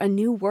to start a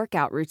new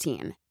workout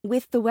routine.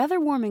 With the weather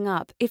warming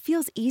up, it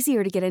feels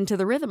easier to get into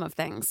the rhythm of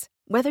things.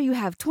 Whether you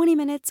have 20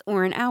 minutes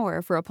or an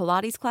hour for a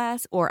Pilates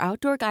class or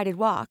outdoor guided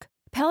walk,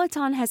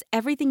 Peloton has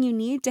everything you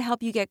need to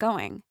help you get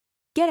going.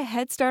 Get a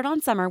head start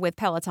on summer with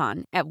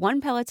Peloton at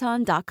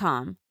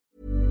onepeloton.com.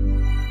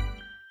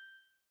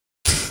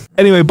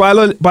 Anyway,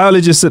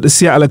 biologists at the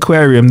Seattle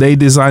Aquarium, they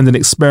designed an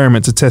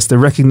experiment to test the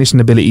recognition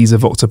abilities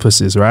of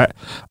octopuses, right?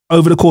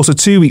 Over the course of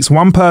 2 weeks,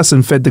 one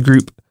person fed the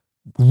group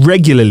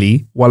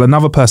regularly while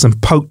another person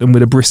poked them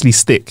with a bristly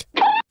stick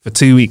for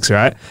 2 weeks,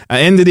 right? At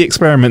the end of the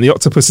experiment, the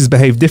octopuses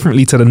behaved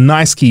differently to the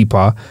nice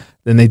keeper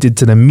than they did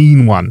to the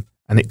mean one.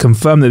 And it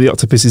confirmed that the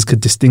octopuses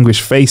could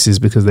distinguish faces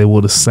because they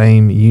wore the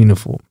same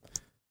uniform.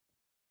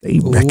 They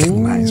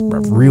recognize,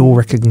 bruv. Real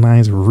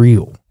recognize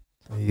real.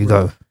 There you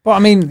go. Well, I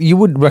mean, you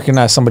would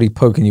recognize somebody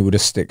poking you with a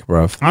stick,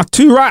 bruv.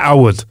 Too right I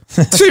would.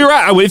 Too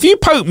right I would. If you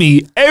poke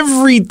me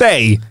every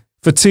day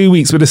for 2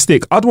 weeks with a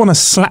stick, I'd want to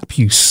slap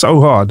you so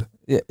hard.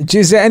 Yeah.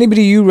 Is there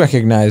anybody you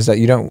recognize that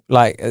you don't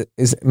like?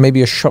 Is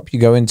maybe a shop you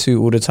go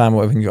into all the time or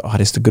whatever and you go, oh,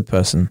 this is the good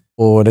person?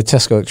 Or the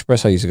Tesco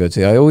Express I used to go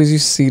to. I always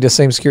used to see the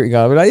same security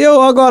guard. I'd be like,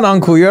 yo, I got an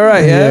uncle. You're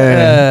right.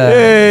 Yeah.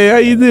 Hey, how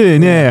you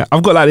doing? Yeah.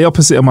 I've got like the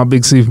opposite of my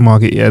big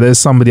supermarket. Yeah. There's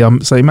somebody.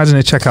 So imagine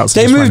a checkout.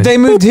 They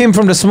moved him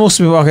from the small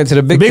supermarket to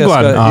the big Tesco.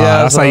 One.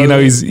 Yeah. That's how you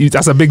know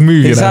that's a big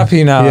move. He's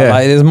happy now. Yeah.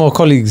 Like, there's more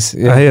colleagues.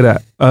 Yeah. I hear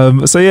that.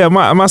 So yeah,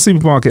 my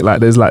supermarket,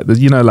 like there's like,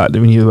 you know, like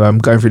when you're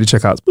going through the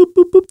checkouts, boop,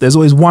 boop, boop, there's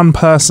always one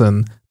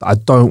person that I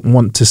don't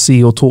want to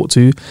see or talk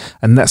to.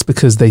 And that's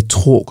because they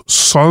talk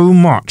so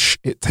much.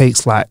 It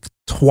takes like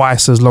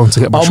twice as long to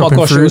get my shopping through.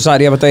 Oh my gosh, it was like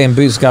the other day in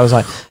Boots, the guy was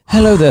like,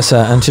 hello there,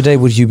 sir. And today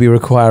would you be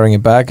requiring a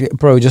bag?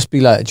 Bro, just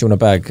be like, do you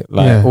want a bag?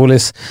 Like all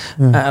this.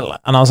 Yeah.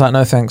 And I was like,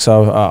 no, thanks.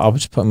 I'll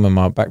just put them in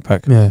my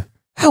backpack. Yeah.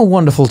 How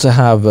wonderful to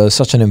have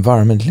such an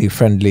environmentally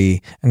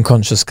friendly and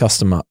conscious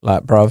customer.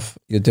 Like, bruv,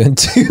 you're doing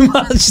too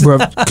much.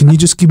 Bruv, can you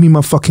just give me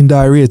my fucking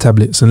diarrhea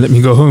tablets and let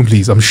me go home,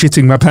 please? I'm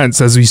shitting my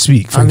pants as we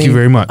speak. Thank you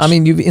very much. I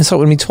mean, you've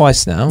insulted me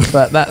twice now,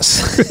 but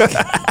that's...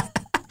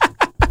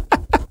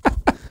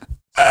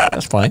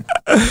 That's fine.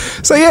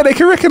 So yeah, they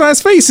can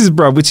recognize faces,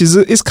 bro, which is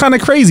it's kind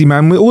of crazy,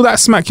 man. With all that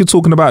smack you're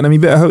talking about them, you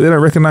better hope they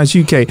don't recognize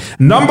UK.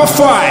 Number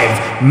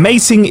 5,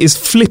 mating is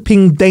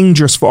flipping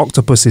dangerous for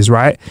octopuses,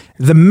 right?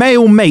 The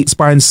male mates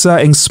by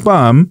inserting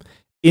sperm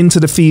into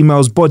the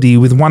female's body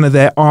with one of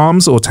their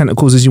arms or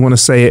tentacles, as you want to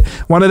say it.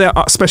 One of their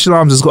special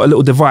arms has got a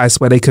little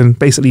device where they can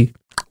basically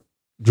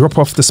drop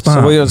off the sperm.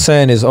 So what you're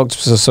saying is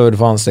octopuses are so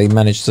advanced they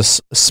managed to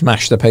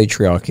smash the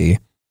patriarchy.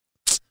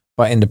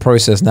 But in the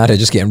process, now they're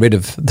just getting rid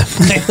of the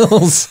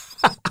males.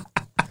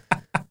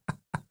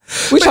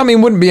 Which, I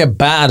mean, wouldn't be a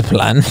bad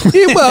plan.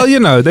 Yeah, well, you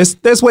know,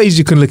 there's ways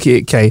you can look at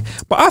it, Kay.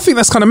 But I think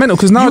that's kind of mental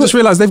because now I just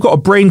realised they've got a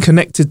brain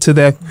connected to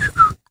their...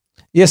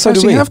 Yeah, so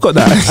do we. Have got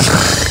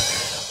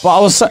that. But I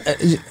was...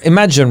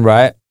 imagine,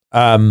 right,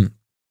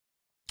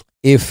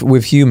 if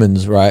with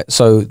humans, right,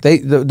 so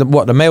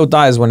the male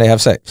dies when they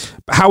have sex.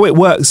 But how it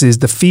works is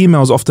the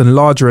female's often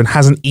larger and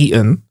hasn't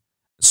eaten.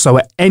 So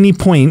at any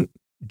point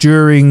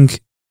during...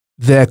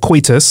 their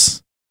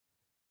coitus,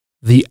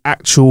 the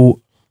actual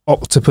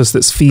octopus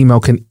that's female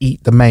can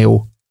eat the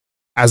male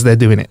as they're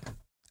doing it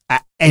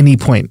at any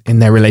point in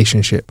their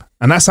relationship.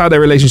 And that's how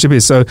their relationship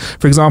is. So,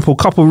 for example, a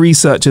couple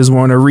researchers were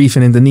on a reef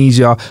in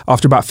Indonesia.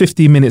 After about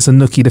 15 minutes, a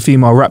nookie, the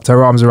female, wrapped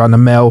her arms around the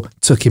male,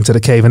 took him to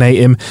the cave and ate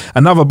him.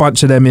 Another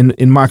bunch of them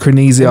in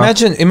Micronesia.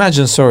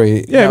 Imagine,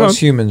 sorry, that was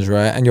humans,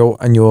 right? And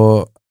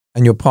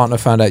your partner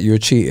found out you were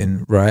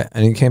cheating, right?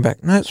 And he came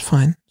back, no, it's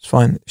fine.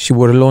 She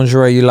wore the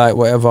lingerie you like,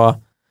 whatever.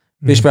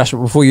 Bish bash, but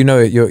before you know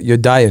it, you're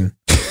dying.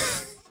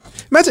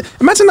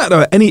 Imagine that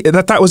though.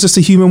 That was just a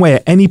human way.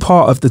 At any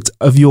part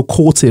of your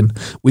courting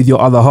with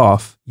your other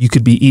half, you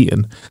could be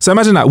eaten. So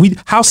imagine that.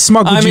 How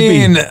smug would you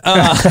be?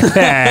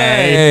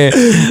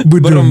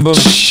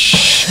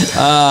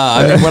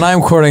 I mean, when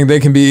I'm courting, they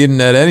can be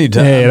eaten at any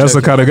time. Yeah,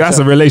 that's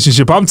a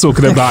relationship I'm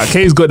talking about.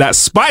 Kay's got that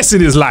spice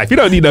in his life. You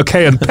don't need no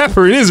cayenne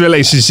pepper in his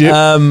relationship.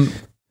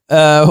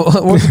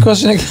 What's the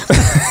question again?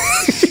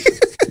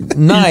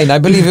 9, I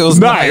believe it was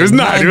 9. It was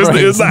 9.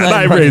 It was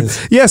 9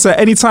 brains. Yeah, so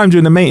anytime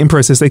during the mating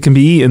process, they can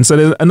be eaten. So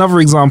there's another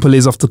example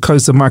is off the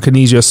coast of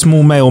Micronesia, a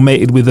small male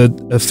mated with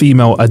a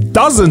female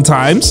 12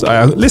 times.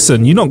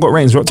 Listen, you not got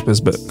range octopus,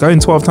 but going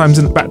 12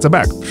 times back to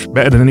back,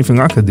 better than anything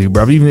I could do,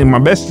 bruv, even in my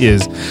best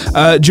years.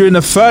 During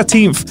the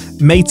 13th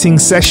mating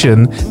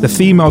session, the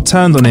female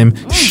turned on him,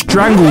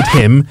 strangled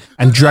him,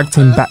 and dragged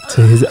him back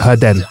to her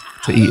den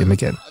to eat him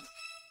again.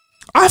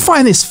 I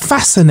find this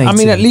fascinating. I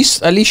mean, at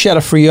least she had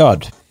a free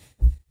yard.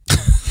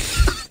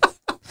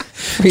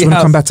 Do you want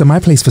to come back to my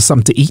place for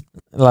something to eat?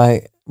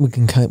 Like, we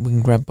can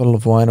grab a bottle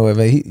of wine or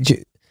whatever.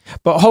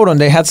 But hold on,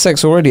 they had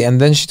sex already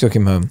and then she took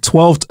him home.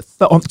 12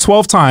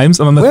 times,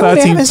 and on the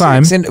 13th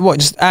time...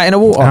 Just out in the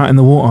water? Out in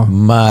the water.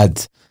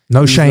 Mad.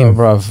 No shame.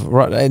 Bruv.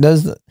 Right,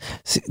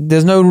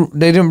 there's no...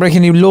 They didn't break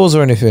any laws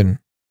or anything.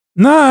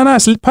 No,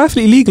 it's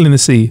perfectly legal in the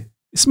sea.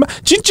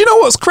 Do you know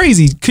what's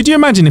crazy? Could you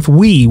imagine if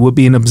we were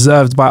being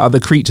observed by other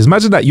creatures?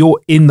 Imagine that you're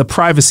in the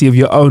privacy of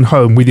your own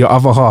home with your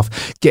other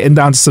half, getting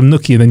down to some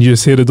nookie, and then you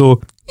just hear the door.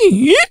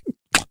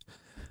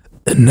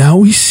 And now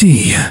we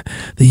see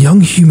the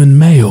young human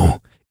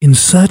male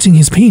inserting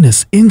his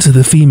penis into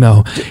the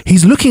female.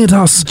 He's looking at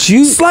us,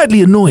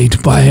 slightly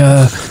annoyed by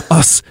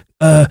us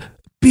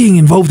being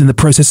involved in the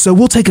process. So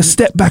we'll take a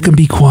step back and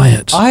be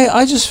quiet.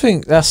 I just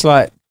think that's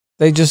like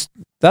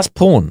that's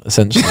porn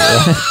essentially.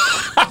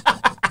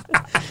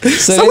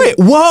 So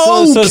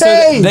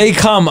they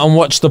come and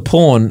watch the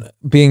porn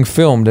being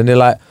filmed, and they're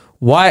like,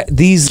 "Why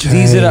these are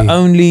the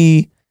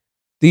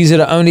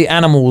only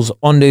animals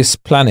on this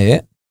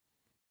planet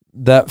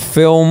that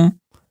film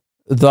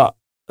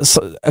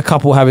a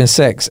couple having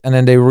sex, and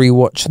then they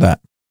rewatch that."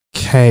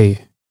 Okay.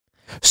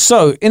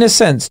 So, in a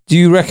sense, do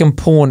you reckon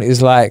porn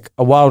is like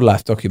a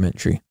wildlife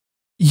documentary?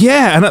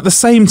 Yeah, and at the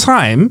same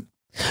time,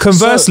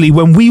 conversely,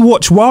 when we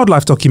watch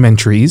wildlife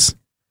documentaries,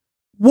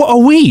 what are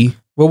we?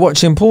 We're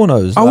watching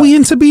pornos. Are we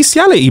into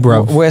bestiality,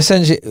 bro? We're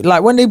essentially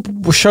like when they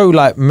show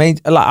like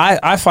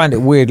I find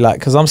it weird, like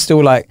because I'm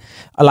still like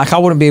I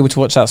wouldn't be able to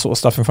watch that sort of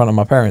stuff in front of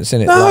my parents,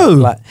 innit?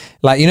 No,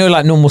 like you know,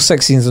 like normal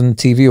sex scenes on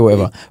TV or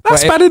whatever.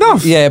 That's bad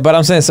enough. Yeah, but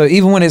I'm saying so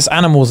even when it's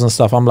animals and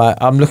stuff, I'm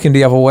looking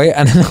the other way,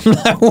 and then I'm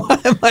like,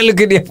 why am I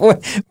looking the other way?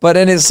 But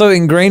then it's so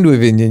ingrained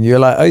within you, and you're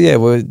like, oh yeah,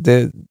 well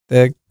they're.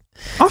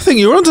 I think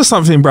you're onto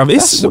something, bruv.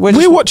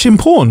 We're watching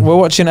porn. We're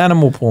watching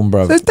animal porn,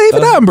 bruv. There's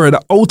David Attenborough,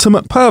 the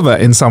ultimate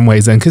pervert in some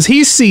ways, then, because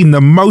he's seen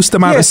the most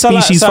amount of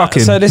species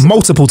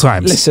multiple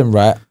times. Listen,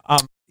 right?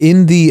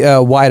 In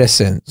the wider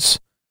sense,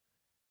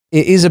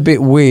 it is a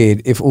bit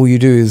weird if all you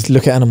do is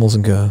look at animals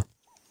and go,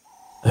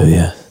 "Oh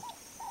yeah,"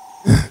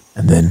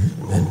 and then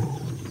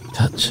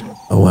touch.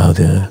 Oh wow,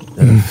 the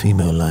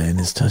female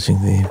lion is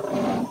touching the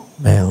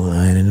male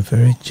lion in a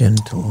very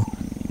gentle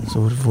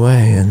sort of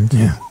way, and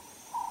yeah.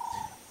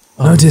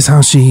 Notice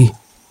how she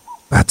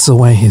bats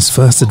away his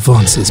first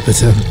advances,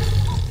 but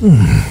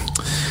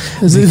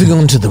moving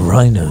on to the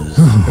rhinos.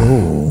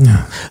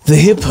 The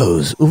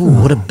hippos.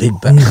 Ooh, what a big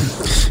bat.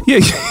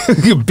 Yeah,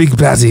 big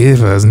batty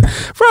hippos.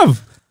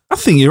 Bruv, I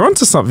think you're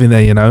onto something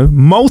there, you know.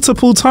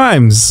 Multiple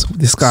times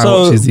this guy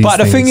watches these But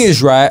things. the thing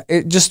is, right,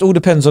 it just all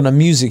depends on the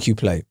music you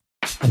play.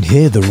 And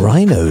here the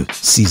rhino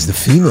sees the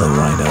female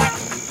rhino.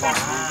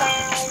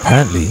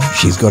 Apparently,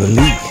 she's got a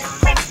leak.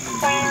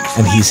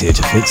 And he's here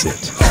to fix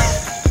it.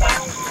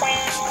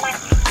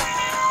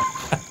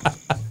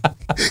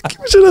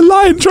 Imagine a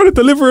lion trying to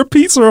deliver a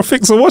pizza or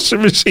fix a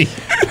washing machine.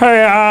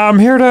 Hey, I'm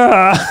here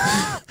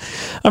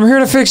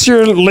to fix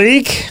your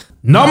leak.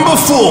 Number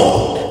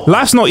 4.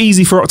 Life's not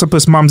easy for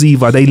octopus mums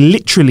either. They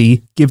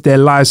literally give their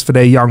lives for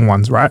their young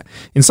ones, right?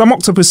 In some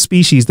octopus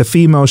species, the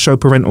females show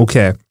parental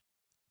care.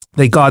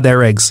 They guard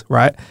their eggs,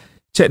 right?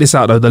 Check this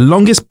out though. The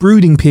longest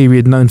brooding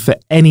period known for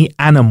any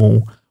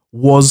animal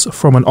was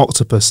from an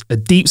octopus. A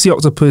deep sea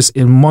octopus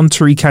in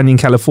Monterey Canyon,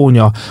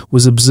 California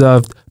was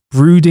observed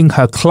brooding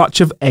her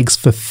clutch of eggs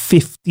for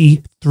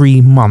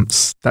 53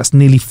 months. That's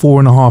nearly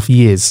 4.5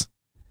 years.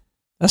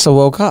 That's a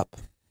World Cup.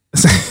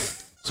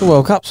 It's a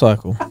World Cup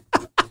cycle.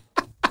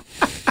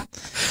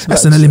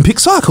 That's an Olympic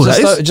cycle,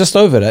 just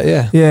over that,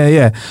 yeah.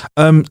 Yeah.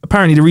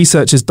 Apparently, the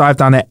researchers dived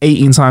down there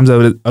 18 times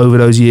over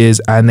those years,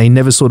 and they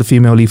never saw the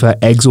female leave her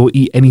eggs or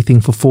eat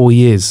anything for 4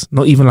 years.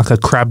 Not even like a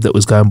crab that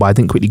was going by. I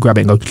didn't quickly grab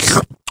it and go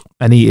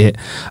and eat it.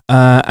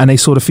 And they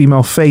saw the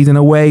female fading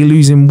away,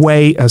 losing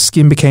weight. Her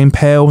skin became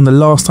pale, and the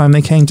last time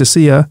they came to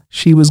see her,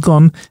 she was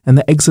gone, and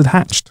the eggs had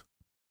hatched.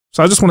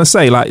 So I just want to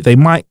say, like, they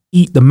might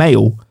eat the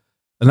male,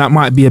 and that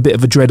might be a bit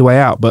of a dread way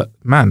out. But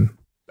man,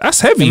 that's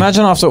heavy.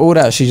 Imagine after all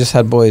that, she just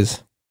had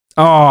boys.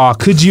 Oh,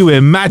 could you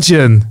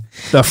imagine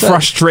the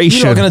frustration?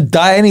 You're not going to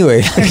die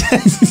anyway.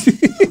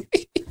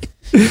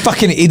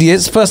 Fucking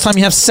idiots. First time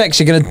you have sex,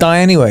 you're going to die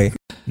anyway.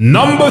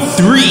 Number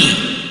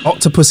 3.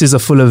 Octopuses are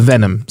full of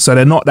venom, so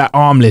they're not that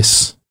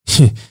harmless.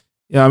 You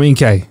know what I mean,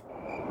 Kay?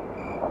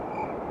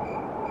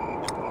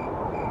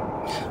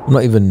 I'm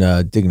not even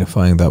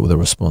dignifying that with a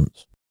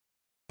response.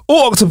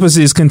 All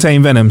octopuses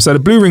contain venom. So the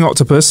blue ring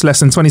octopus, less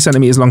than 20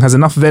 centimeters long, has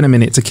enough venom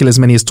in it to kill as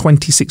many as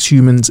 26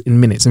 humans in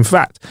minutes. In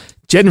fact,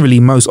 generally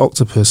most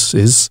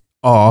octopuses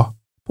are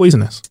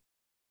poisonous.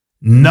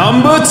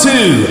 Number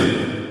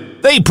 2.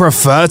 They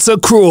prefer to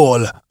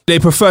crawl. They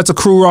prefer to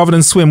crawl rather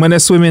than swim. When they're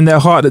swimming, their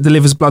heart that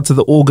delivers blood to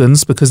the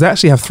organs, because they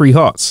actually have 3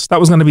 hearts. That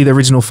was going to be the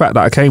original fact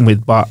that I came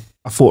with, but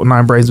I thought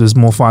 9 brains was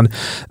more fun.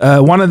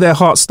 One of their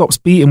hearts stops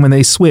beating when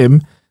they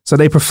swim, so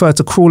they prefer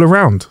to crawl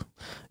around.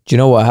 Do you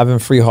know what? Having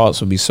 3 hearts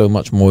would be so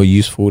much more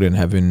useful than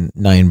having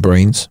 9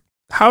 brains.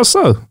 How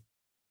so?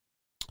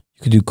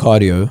 You could do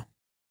cardio,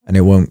 and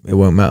it won't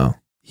matter.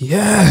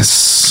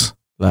 Yes.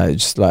 Like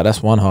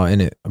that's 1 heart in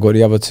it. I got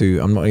the other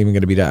 2. I'm not even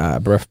going to be that out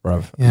of breath,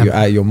 bruv. Yeah, You're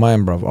out of your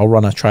mind, bruv. I'll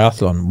run a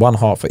triathlon. 1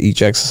 heart for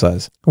each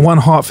exercise. 1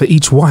 heart for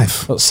each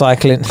wife. Not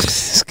cycling.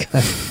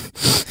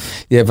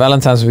 Yeah,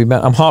 Valentine's will be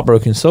bad. I'm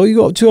heartbroken. So you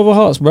got 2 other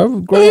hearts,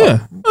 bruv.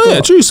 Oh yeah,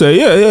 true. So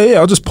yeah.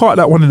 I'll just part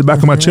that one in the back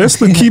of my chest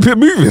and keep it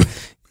moving.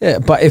 Yeah,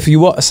 but if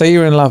you say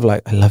you're in love,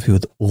 like, I love you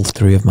with all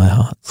 3 of my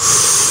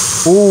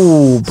hearts.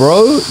 Ooh,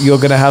 bro, you're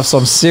going to have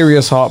some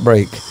serious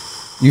heartbreak.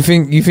 You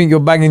think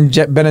you're banging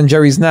Ben and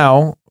Jerry's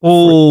now?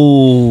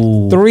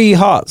 Oh, 3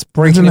 hearts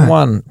breaking in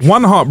one.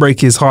 1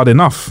 heartbreak is hard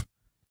enough.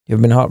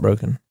 You've been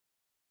heartbroken.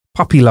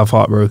 Puppy love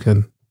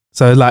heartbroken.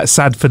 So like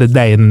sad for the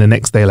day, and the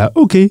next day like,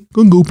 okay,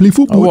 go play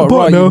football. Oh, with the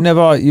what, right?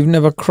 partner. You've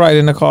never cried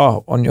in a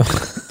car on your.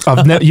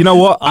 I've never. You know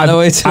what? On the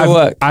way to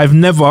work. I've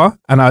never,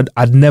 and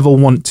I'd never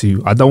want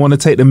to. I don't want to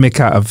take the mick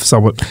out of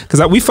someone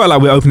because we felt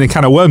like we're opening a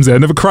can of worms there. I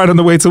never cried on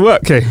the way to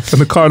work. Okay, in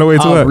the car on the way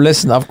to work.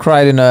 Listen, I've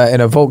cried in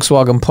a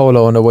Volkswagen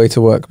Polo on the way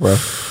to work, bro.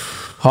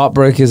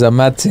 Heartbreak is a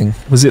mad thing.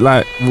 Was it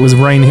like was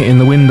rain hitting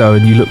the window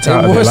and you looked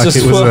out of it like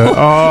it was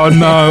oh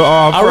no,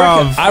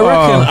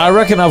 I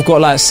reckon I've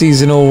got like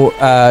seasonal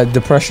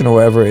depression or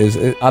whatever it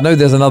is. I know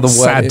there's another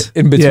word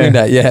in between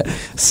that. Yeah,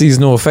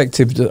 seasonal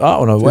affective. I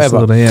don't know,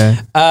 whatever. But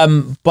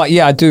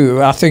yeah, I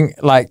do. I think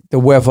like the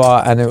weather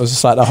and it was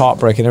just like the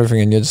heartbreak and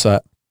everything, and you're just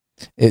like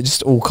it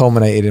just all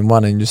culminated in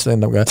one, and you just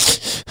end up going.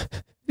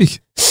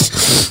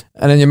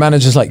 And then your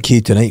manager's like,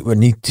 kid, tonight we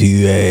need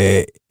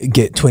to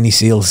get 20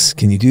 seals.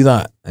 Can you do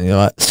that? And you're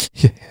like,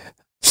 yeah.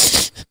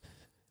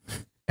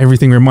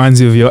 Everything reminds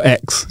you of your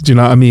ex. Do you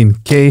know what I mean?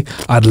 Okay,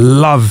 I'd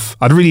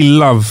really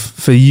love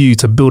for you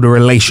to build a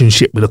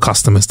relationship with the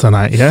customers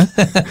tonight, yeah?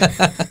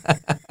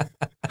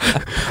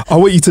 I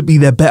want you to be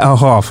their better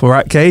half, all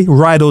right, okay?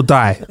 Ride or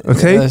die,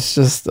 okay? That's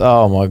just,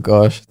 oh my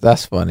gosh,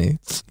 that's funny.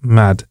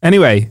 Mad.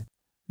 Anyway,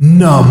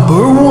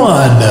 number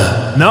one.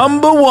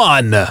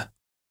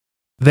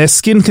 Their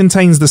skin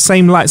contains the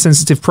same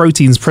light-sensitive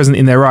proteins present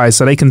in their eyes,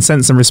 so they can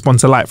sense and respond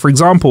to light. For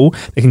example,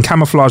 they can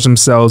camouflage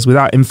themselves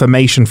without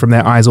information from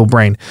their eyes or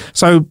brain.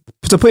 So,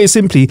 to put it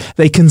simply,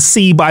 they can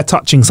see by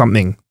touching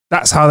something.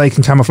 That's how they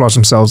can camouflage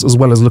themselves as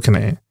well as looking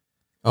at it.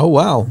 Oh,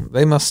 wow.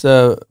 They must,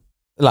 like,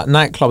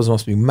 nightclubs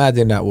must be mad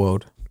in that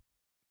world.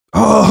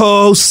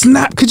 Oh,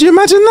 snap. Could you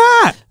imagine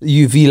that?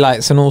 UV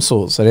lights and all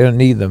sorts, so they don't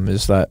need them.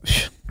 It's like...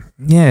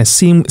 Yeah,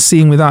 seeing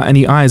without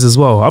any eyes as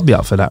well. I'll be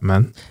up for that,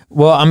 man.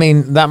 Well, I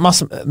mean, that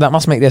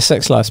must make their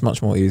sex lives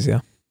much more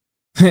easier.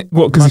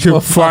 What? Because you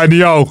can find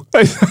yo.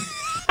 Oh,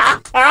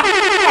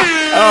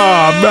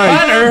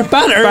 mate.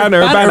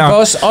 Banner,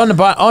 boss.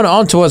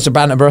 On towards the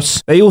banner,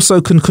 boss. They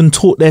also can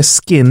contort their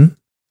skin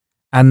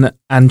and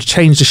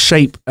change the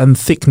shape and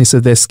thickness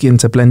of their skin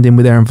to blend in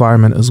with their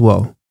environment as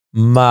well.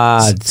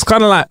 Mad. It's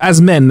kind of like,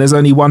 as men, there's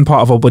only one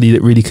part of our body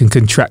that really can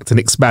contract and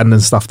expand and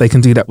stuff. They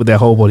can do that with their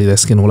whole body, their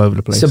skin all over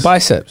the place. So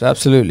biceps,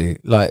 absolutely.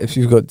 Like if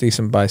you've got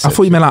decent biceps. I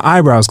thought you meant like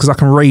eyebrows because I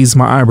can raise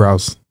my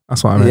eyebrows.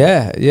 That's what I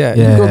meant. Yeah.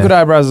 You've got good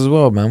eyebrows as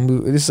well,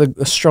 man. This is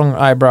a strong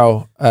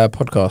eyebrow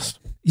podcast.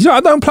 You know, I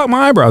don't pluck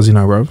my eyebrows, you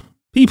know, bro.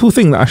 People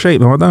think that I shape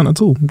them. I don't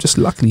at all. I'm just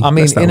luckily. I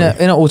mean, in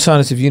an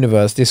alternative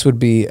universe, this would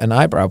be an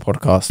eyebrow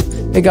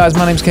podcast. Hey guys,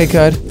 my name's K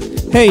Curd.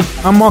 Hey,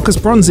 I'm Marcus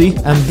Bronzy.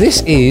 And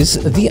this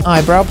is the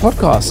Eyebrow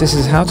Podcast. This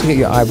is how to get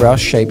your eyebrows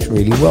shaped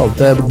really well.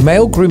 The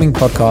male grooming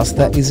podcast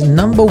that is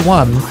number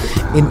one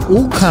in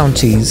all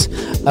counties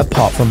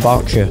apart from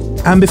Berkshire.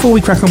 And before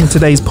we crack on with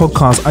today's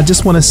podcast, I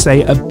just want to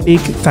say a big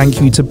thank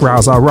you to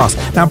Brows R Us.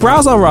 Now,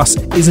 Brows R Us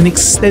is an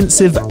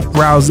extensive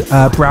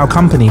brow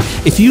company.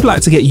 If you'd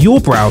like to get your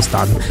brows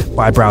done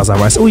by Brows R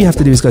Us, all you have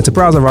to do is go to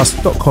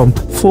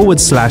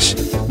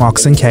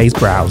browsrus.com/Marcus and K's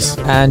brows.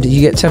 And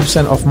you get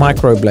 10% off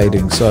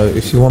microblading. So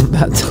if you want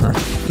that done.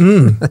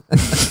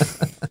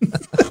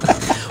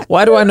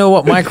 Why do I know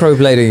what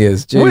microblading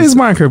is? Jeez. What is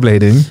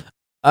microblading?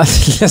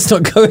 Let's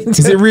not go into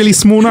Is it really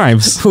small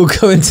knives? We'll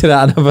go into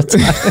that another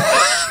time.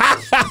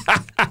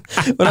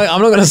 But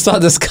I'm not going to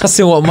start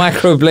discussing what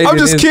microblading is. I'm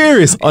just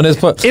curious. On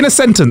his in a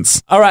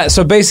sentence. All right.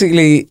 So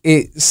basically,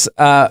 it's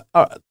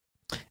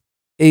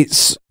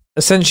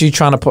essentially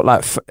trying to put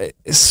like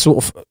it's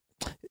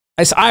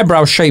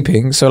eyebrow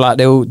shaping. So like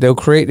they'll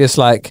create this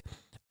like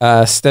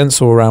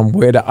stencil around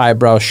where the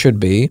eyebrows should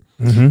be,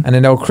 and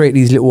then they'll create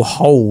these little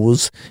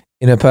holes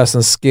in a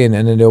person's skin,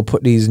 and then they'll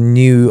put these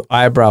new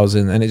eyebrows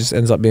in, and it just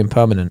ends up being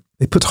permanent.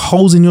 They put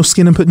holes in your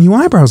skin and put new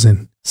eyebrows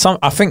in.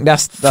 I think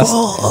that's.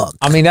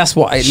 I mean, that's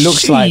what it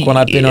looks like when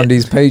I've been on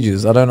these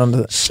pages. I don't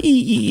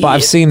understand, but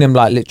I've seen them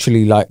like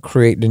literally like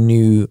create the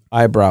new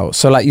eyebrow.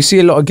 So like you see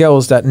a lot of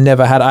girls that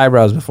never had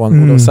eyebrows before,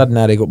 and all of a sudden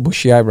now they got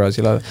bushy eyebrows.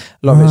 You know, a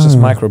lot of it's just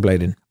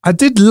microblading. I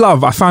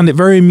found it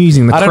very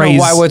amusing. I don't know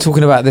why we're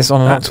talking about this on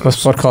an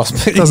Octopus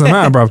podcast. It doesn't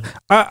matter, bro.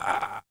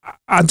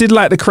 I did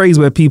like the craze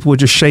where people were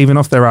just shaving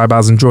off their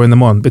eyebrows and drawing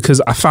them on, because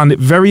I found it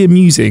very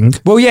amusing.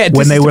 Well, yeah,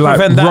 when they were like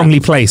wrongly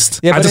placed.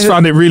 Yeah, I just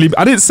found it really.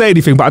 I didn't say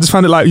anything, but I just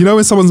found it like, you know,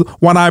 when someone's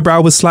one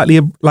eyebrow was slightly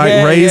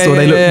like raised, or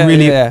they look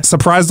really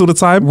surprised all the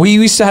time. We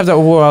used to have that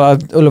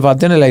with all of our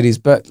dinner ladies,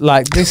 but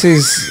like this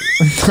is.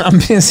 I'm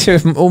being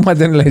serious. All my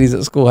dinner ladies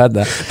at school had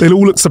that. They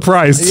all look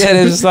surprised. Yeah,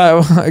 they're just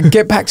like,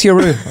 get back to your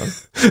room.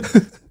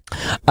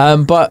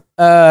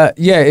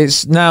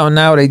 It's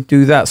now they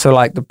do that. So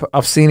like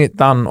I've seen it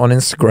done on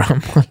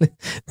Instagram.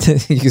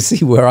 You can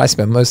see where I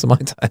spend most of my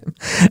time,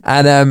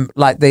 and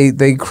like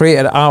they create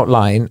an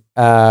outline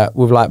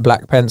with like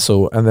black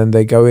pencil, and then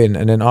they go in,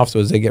 and then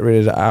afterwards they get rid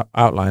of the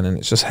outline, and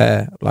it's just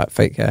hair, like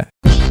fake hair.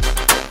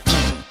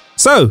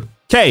 So,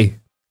 Kay,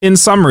 in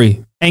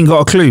summary, ain't got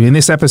a clue. In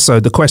this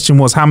episode, the question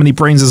was, how many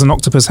brains does an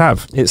octopus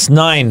have? It's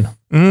 9.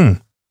 There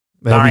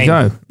we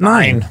go.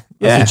 9.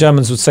 As the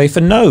Germans would say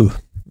for no.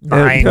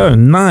 There you go,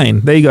 9.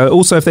 There you go.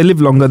 Also, if they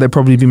live longer, they'll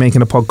probably be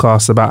making a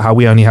podcast about how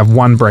we only have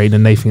one brain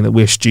and they think that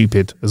we're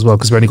stupid as well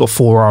because we only got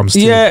 4 arms.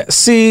 Yeah,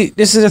 see,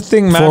 this is a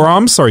thing, man. 4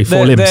 arms? Sorry,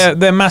 4 limbs.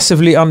 They're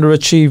massively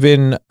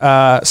underachieving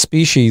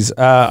species.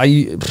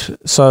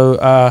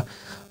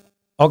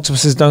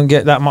 Octopuses don't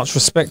get that much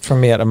respect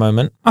from me at the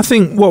moment. I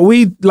think what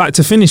we'd like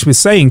to finish with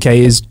saying,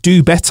 Kay, is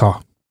do better.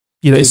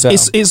 You know,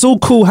 it's all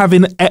cool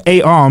having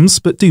 8 arms,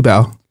 but do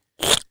better.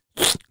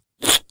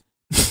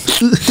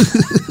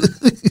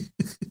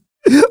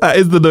 That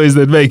is the noise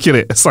they'd make,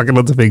 innit? Sucking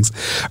onto things.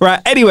 Right,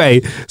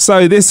 anyway,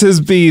 so this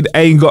has been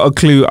Ain't Got a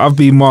Clue. I've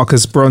been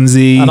Marcus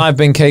Bronzy. And I've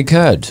been Kay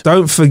Kurd.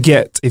 Don't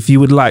forget, if you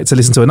would like to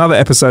listen to another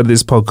episode of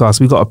this podcast,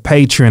 we've got a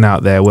Patreon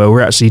out there where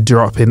we're actually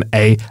dropping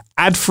a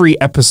ad-free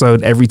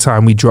episode every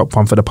time we drop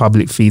one for the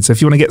public feed. So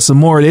if you want to get some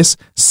more of this,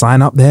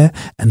 sign up there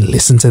and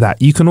listen to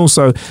that. You can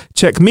also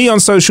check me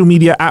on social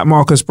media at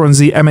Marcus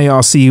Bronzy,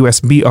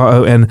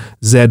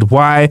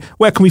 MarcusBronzy.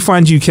 Where can we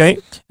find you, Kate?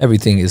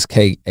 Everything is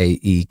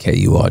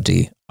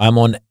KAEKURD. I'm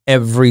on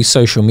every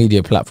social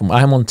media platform.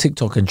 I am on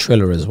TikTok and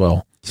Triller as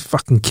well. He's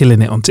fucking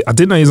killing it on TikTok. I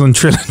didn't know he was on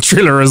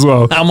Triller as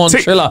well. I'm on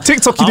Triller.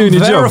 TikTok, you're doing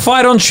your job.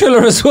 Verified on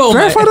Triller as well,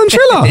 Verified mate. on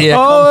Triller? Yeah.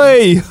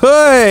 Oi,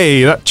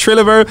 that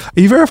Triller. Are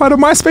you verified on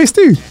MySpace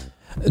too?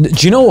 Do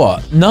you know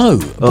what? No.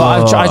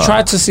 But I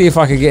tried to see if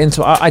I could get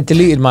into it. I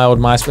deleted my old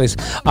MySpace.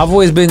 I've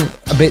always been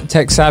a bit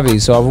tech savvy,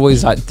 so I've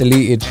always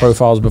deleted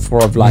profiles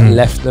before I've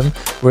left them.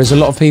 Whereas a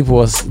lot of people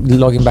are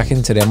logging back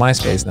into their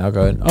MySpace now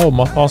going, oh,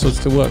 my password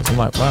still works. I'm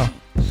like, wow.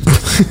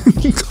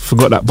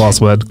 Forgot that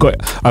password.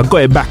 I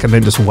got it back and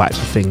then just wiped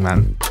the thing,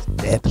 man.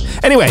 Dead.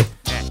 Anyway,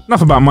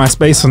 enough about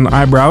MySpace and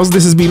eyebrows.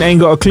 This has been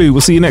Ain't Got a Clue.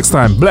 We'll see you next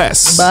time.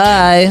 Bless.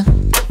 Bye.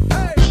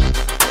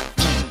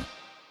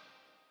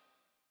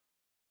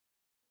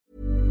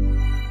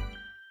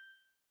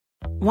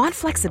 Want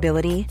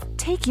flexibility?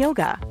 Take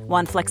yoga.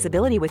 Want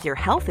flexibility with your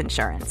health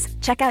insurance?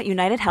 Check out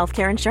United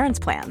Healthcare Insurance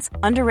Plans.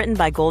 Underwritten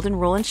by Golden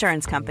Rule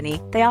Insurance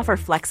Company, they offer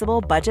flexible,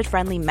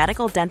 budget-friendly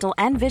medical, dental,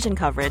 and vision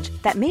coverage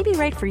that may be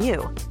right for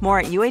you. More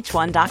at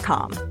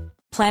uh1.com.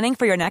 Planning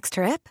for your next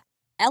trip?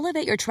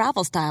 Elevate your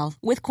travel style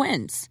with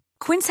Quince.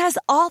 Quince has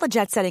all the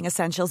jet-setting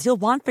essentials you'll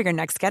want for your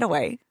next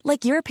getaway,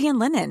 like European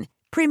linen,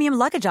 premium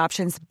luggage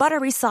options,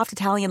 buttery soft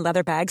Italian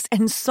leather bags,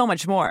 and so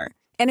much more.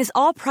 And is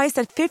all priced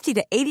at 50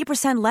 to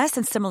 80% less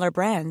than similar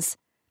brands.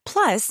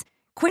 Plus,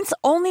 Quince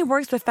only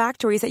works with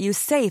factories that use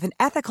safe and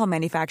ethical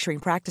manufacturing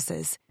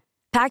practices.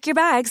 Pack your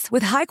bags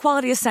with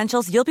high-quality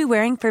essentials you'll be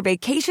wearing for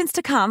vacations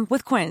to come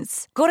with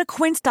Quince. Go to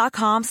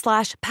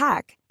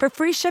quince.com/pack for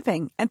free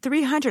shipping and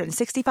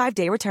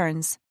 365-day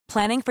returns.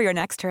 Planning for your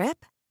next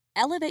trip?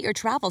 Elevate your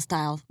travel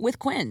style with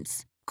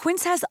Quince.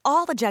 Quince has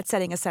all the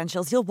jet-setting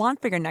essentials you'll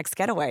want for your next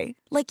getaway,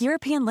 like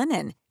European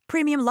linen,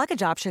 premium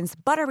luggage options,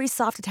 buttery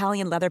soft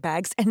Italian leather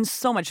bags, and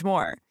so much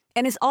more.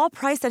 And is all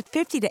priced at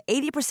 50 to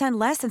 80%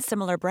 less than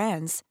similar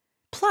brands.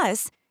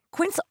 Plus,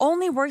 Quince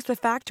only works with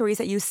factories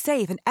that use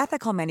safe and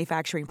ethical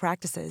manufacturing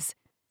practices.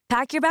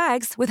 Pack your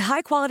bags with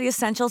high-quality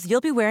essentials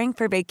you'll be wearing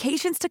for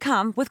vacations to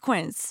come with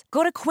Quince.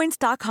 Go to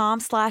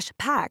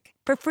quince.com/pack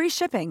for free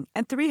shipping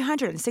and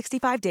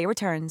 365-day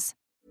returns.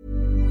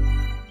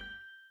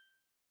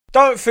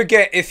 Don't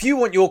forget, if you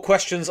want your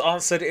questions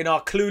answered in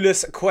our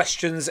Clueless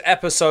Questions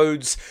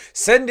episodes,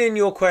 send in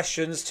your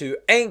questions to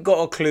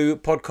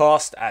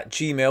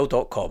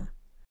ain'tgotacluepodcast@gmail.com.